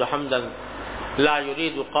الحمد حمدا لا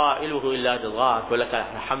يريد قائله الا رضاك ولك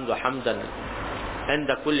الحمد حمدا عند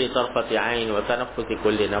كل طرفة عين وتنفس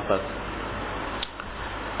كل نفس.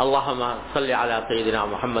 اللهم صل على سيدنا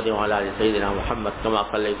محمد وعلى ال سيدنا محمد كما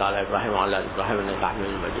صليت على ابراهيم وعلى ال ابراهيم انك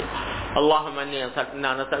حميد مجيد. اللهم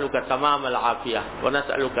انا نسألك تمام العافية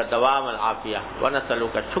ونسألك دوام العافية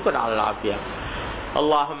ونسألك الشكر على العافية.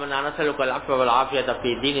 اللهم انا نسألك العفو والعافية في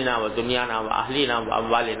ديننا ودنيانا واهلنا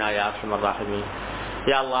واموالنا يا ارحم الراحمين.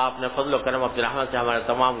 یا اللہ اپنے فضل و کرم اپنی رحمت سے ہمارے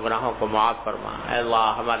تمام گناہوں کو معاف فرما. اے اللہ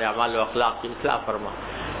ہمارے اعمال و اخلاق کی اصلاح فرما.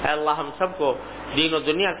 اے اللہ ہم سب کو دین و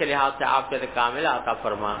دنیا کے لحاظ سے عافیت کاملہ عطا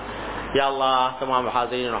فرما. یا اللہ تمام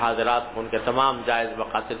حاضرین و حاضرات کو ان کے تمام جائز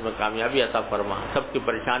مقاصد میں کامیابی عطا فرما. سب کی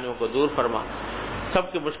پریشانیوں کو دور فرما،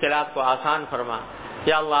 سب کی مشکلات کو آسان فرما.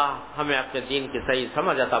 یا اللہ ہمیں اپنے دین کی صحیح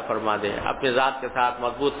سمجھ عطا فرما دے، اپنے ذات کے ساتھ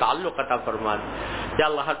مضبوط تعلق عطا فرما دے. یا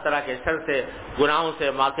اللہ ہر طرح کے شر سے، گناہوں سے،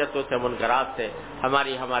 معصیتوں سے، منکرات سے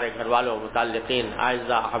ہمارے گھر والوں، متعلقین،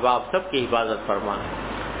 اعزاء، احباب سب کی حفاظت فرما.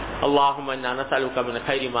 اللہم انا نسألک من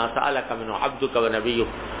خیر ما سألک من عبدک و نبیک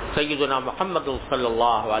سیدنا محمد صلی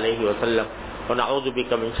اللہ علیہ وسلم ونعوذ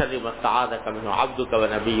بک من شر ما استعاذک من عبدک و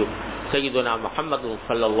نبیک سیدنا محمد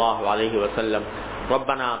صلی اللہ علیہ وسلم.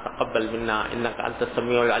 ربنا تقبل منا انك انت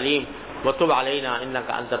السميع العليم وتب علينا انك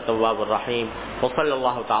انت التواب الرحيم. وصلى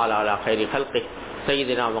الله تعالى على خير خلقه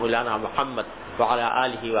سيدنا مولانا محمد وعلى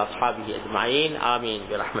آله واصحابه اجمعين. آمين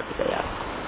برحمتك يا رب.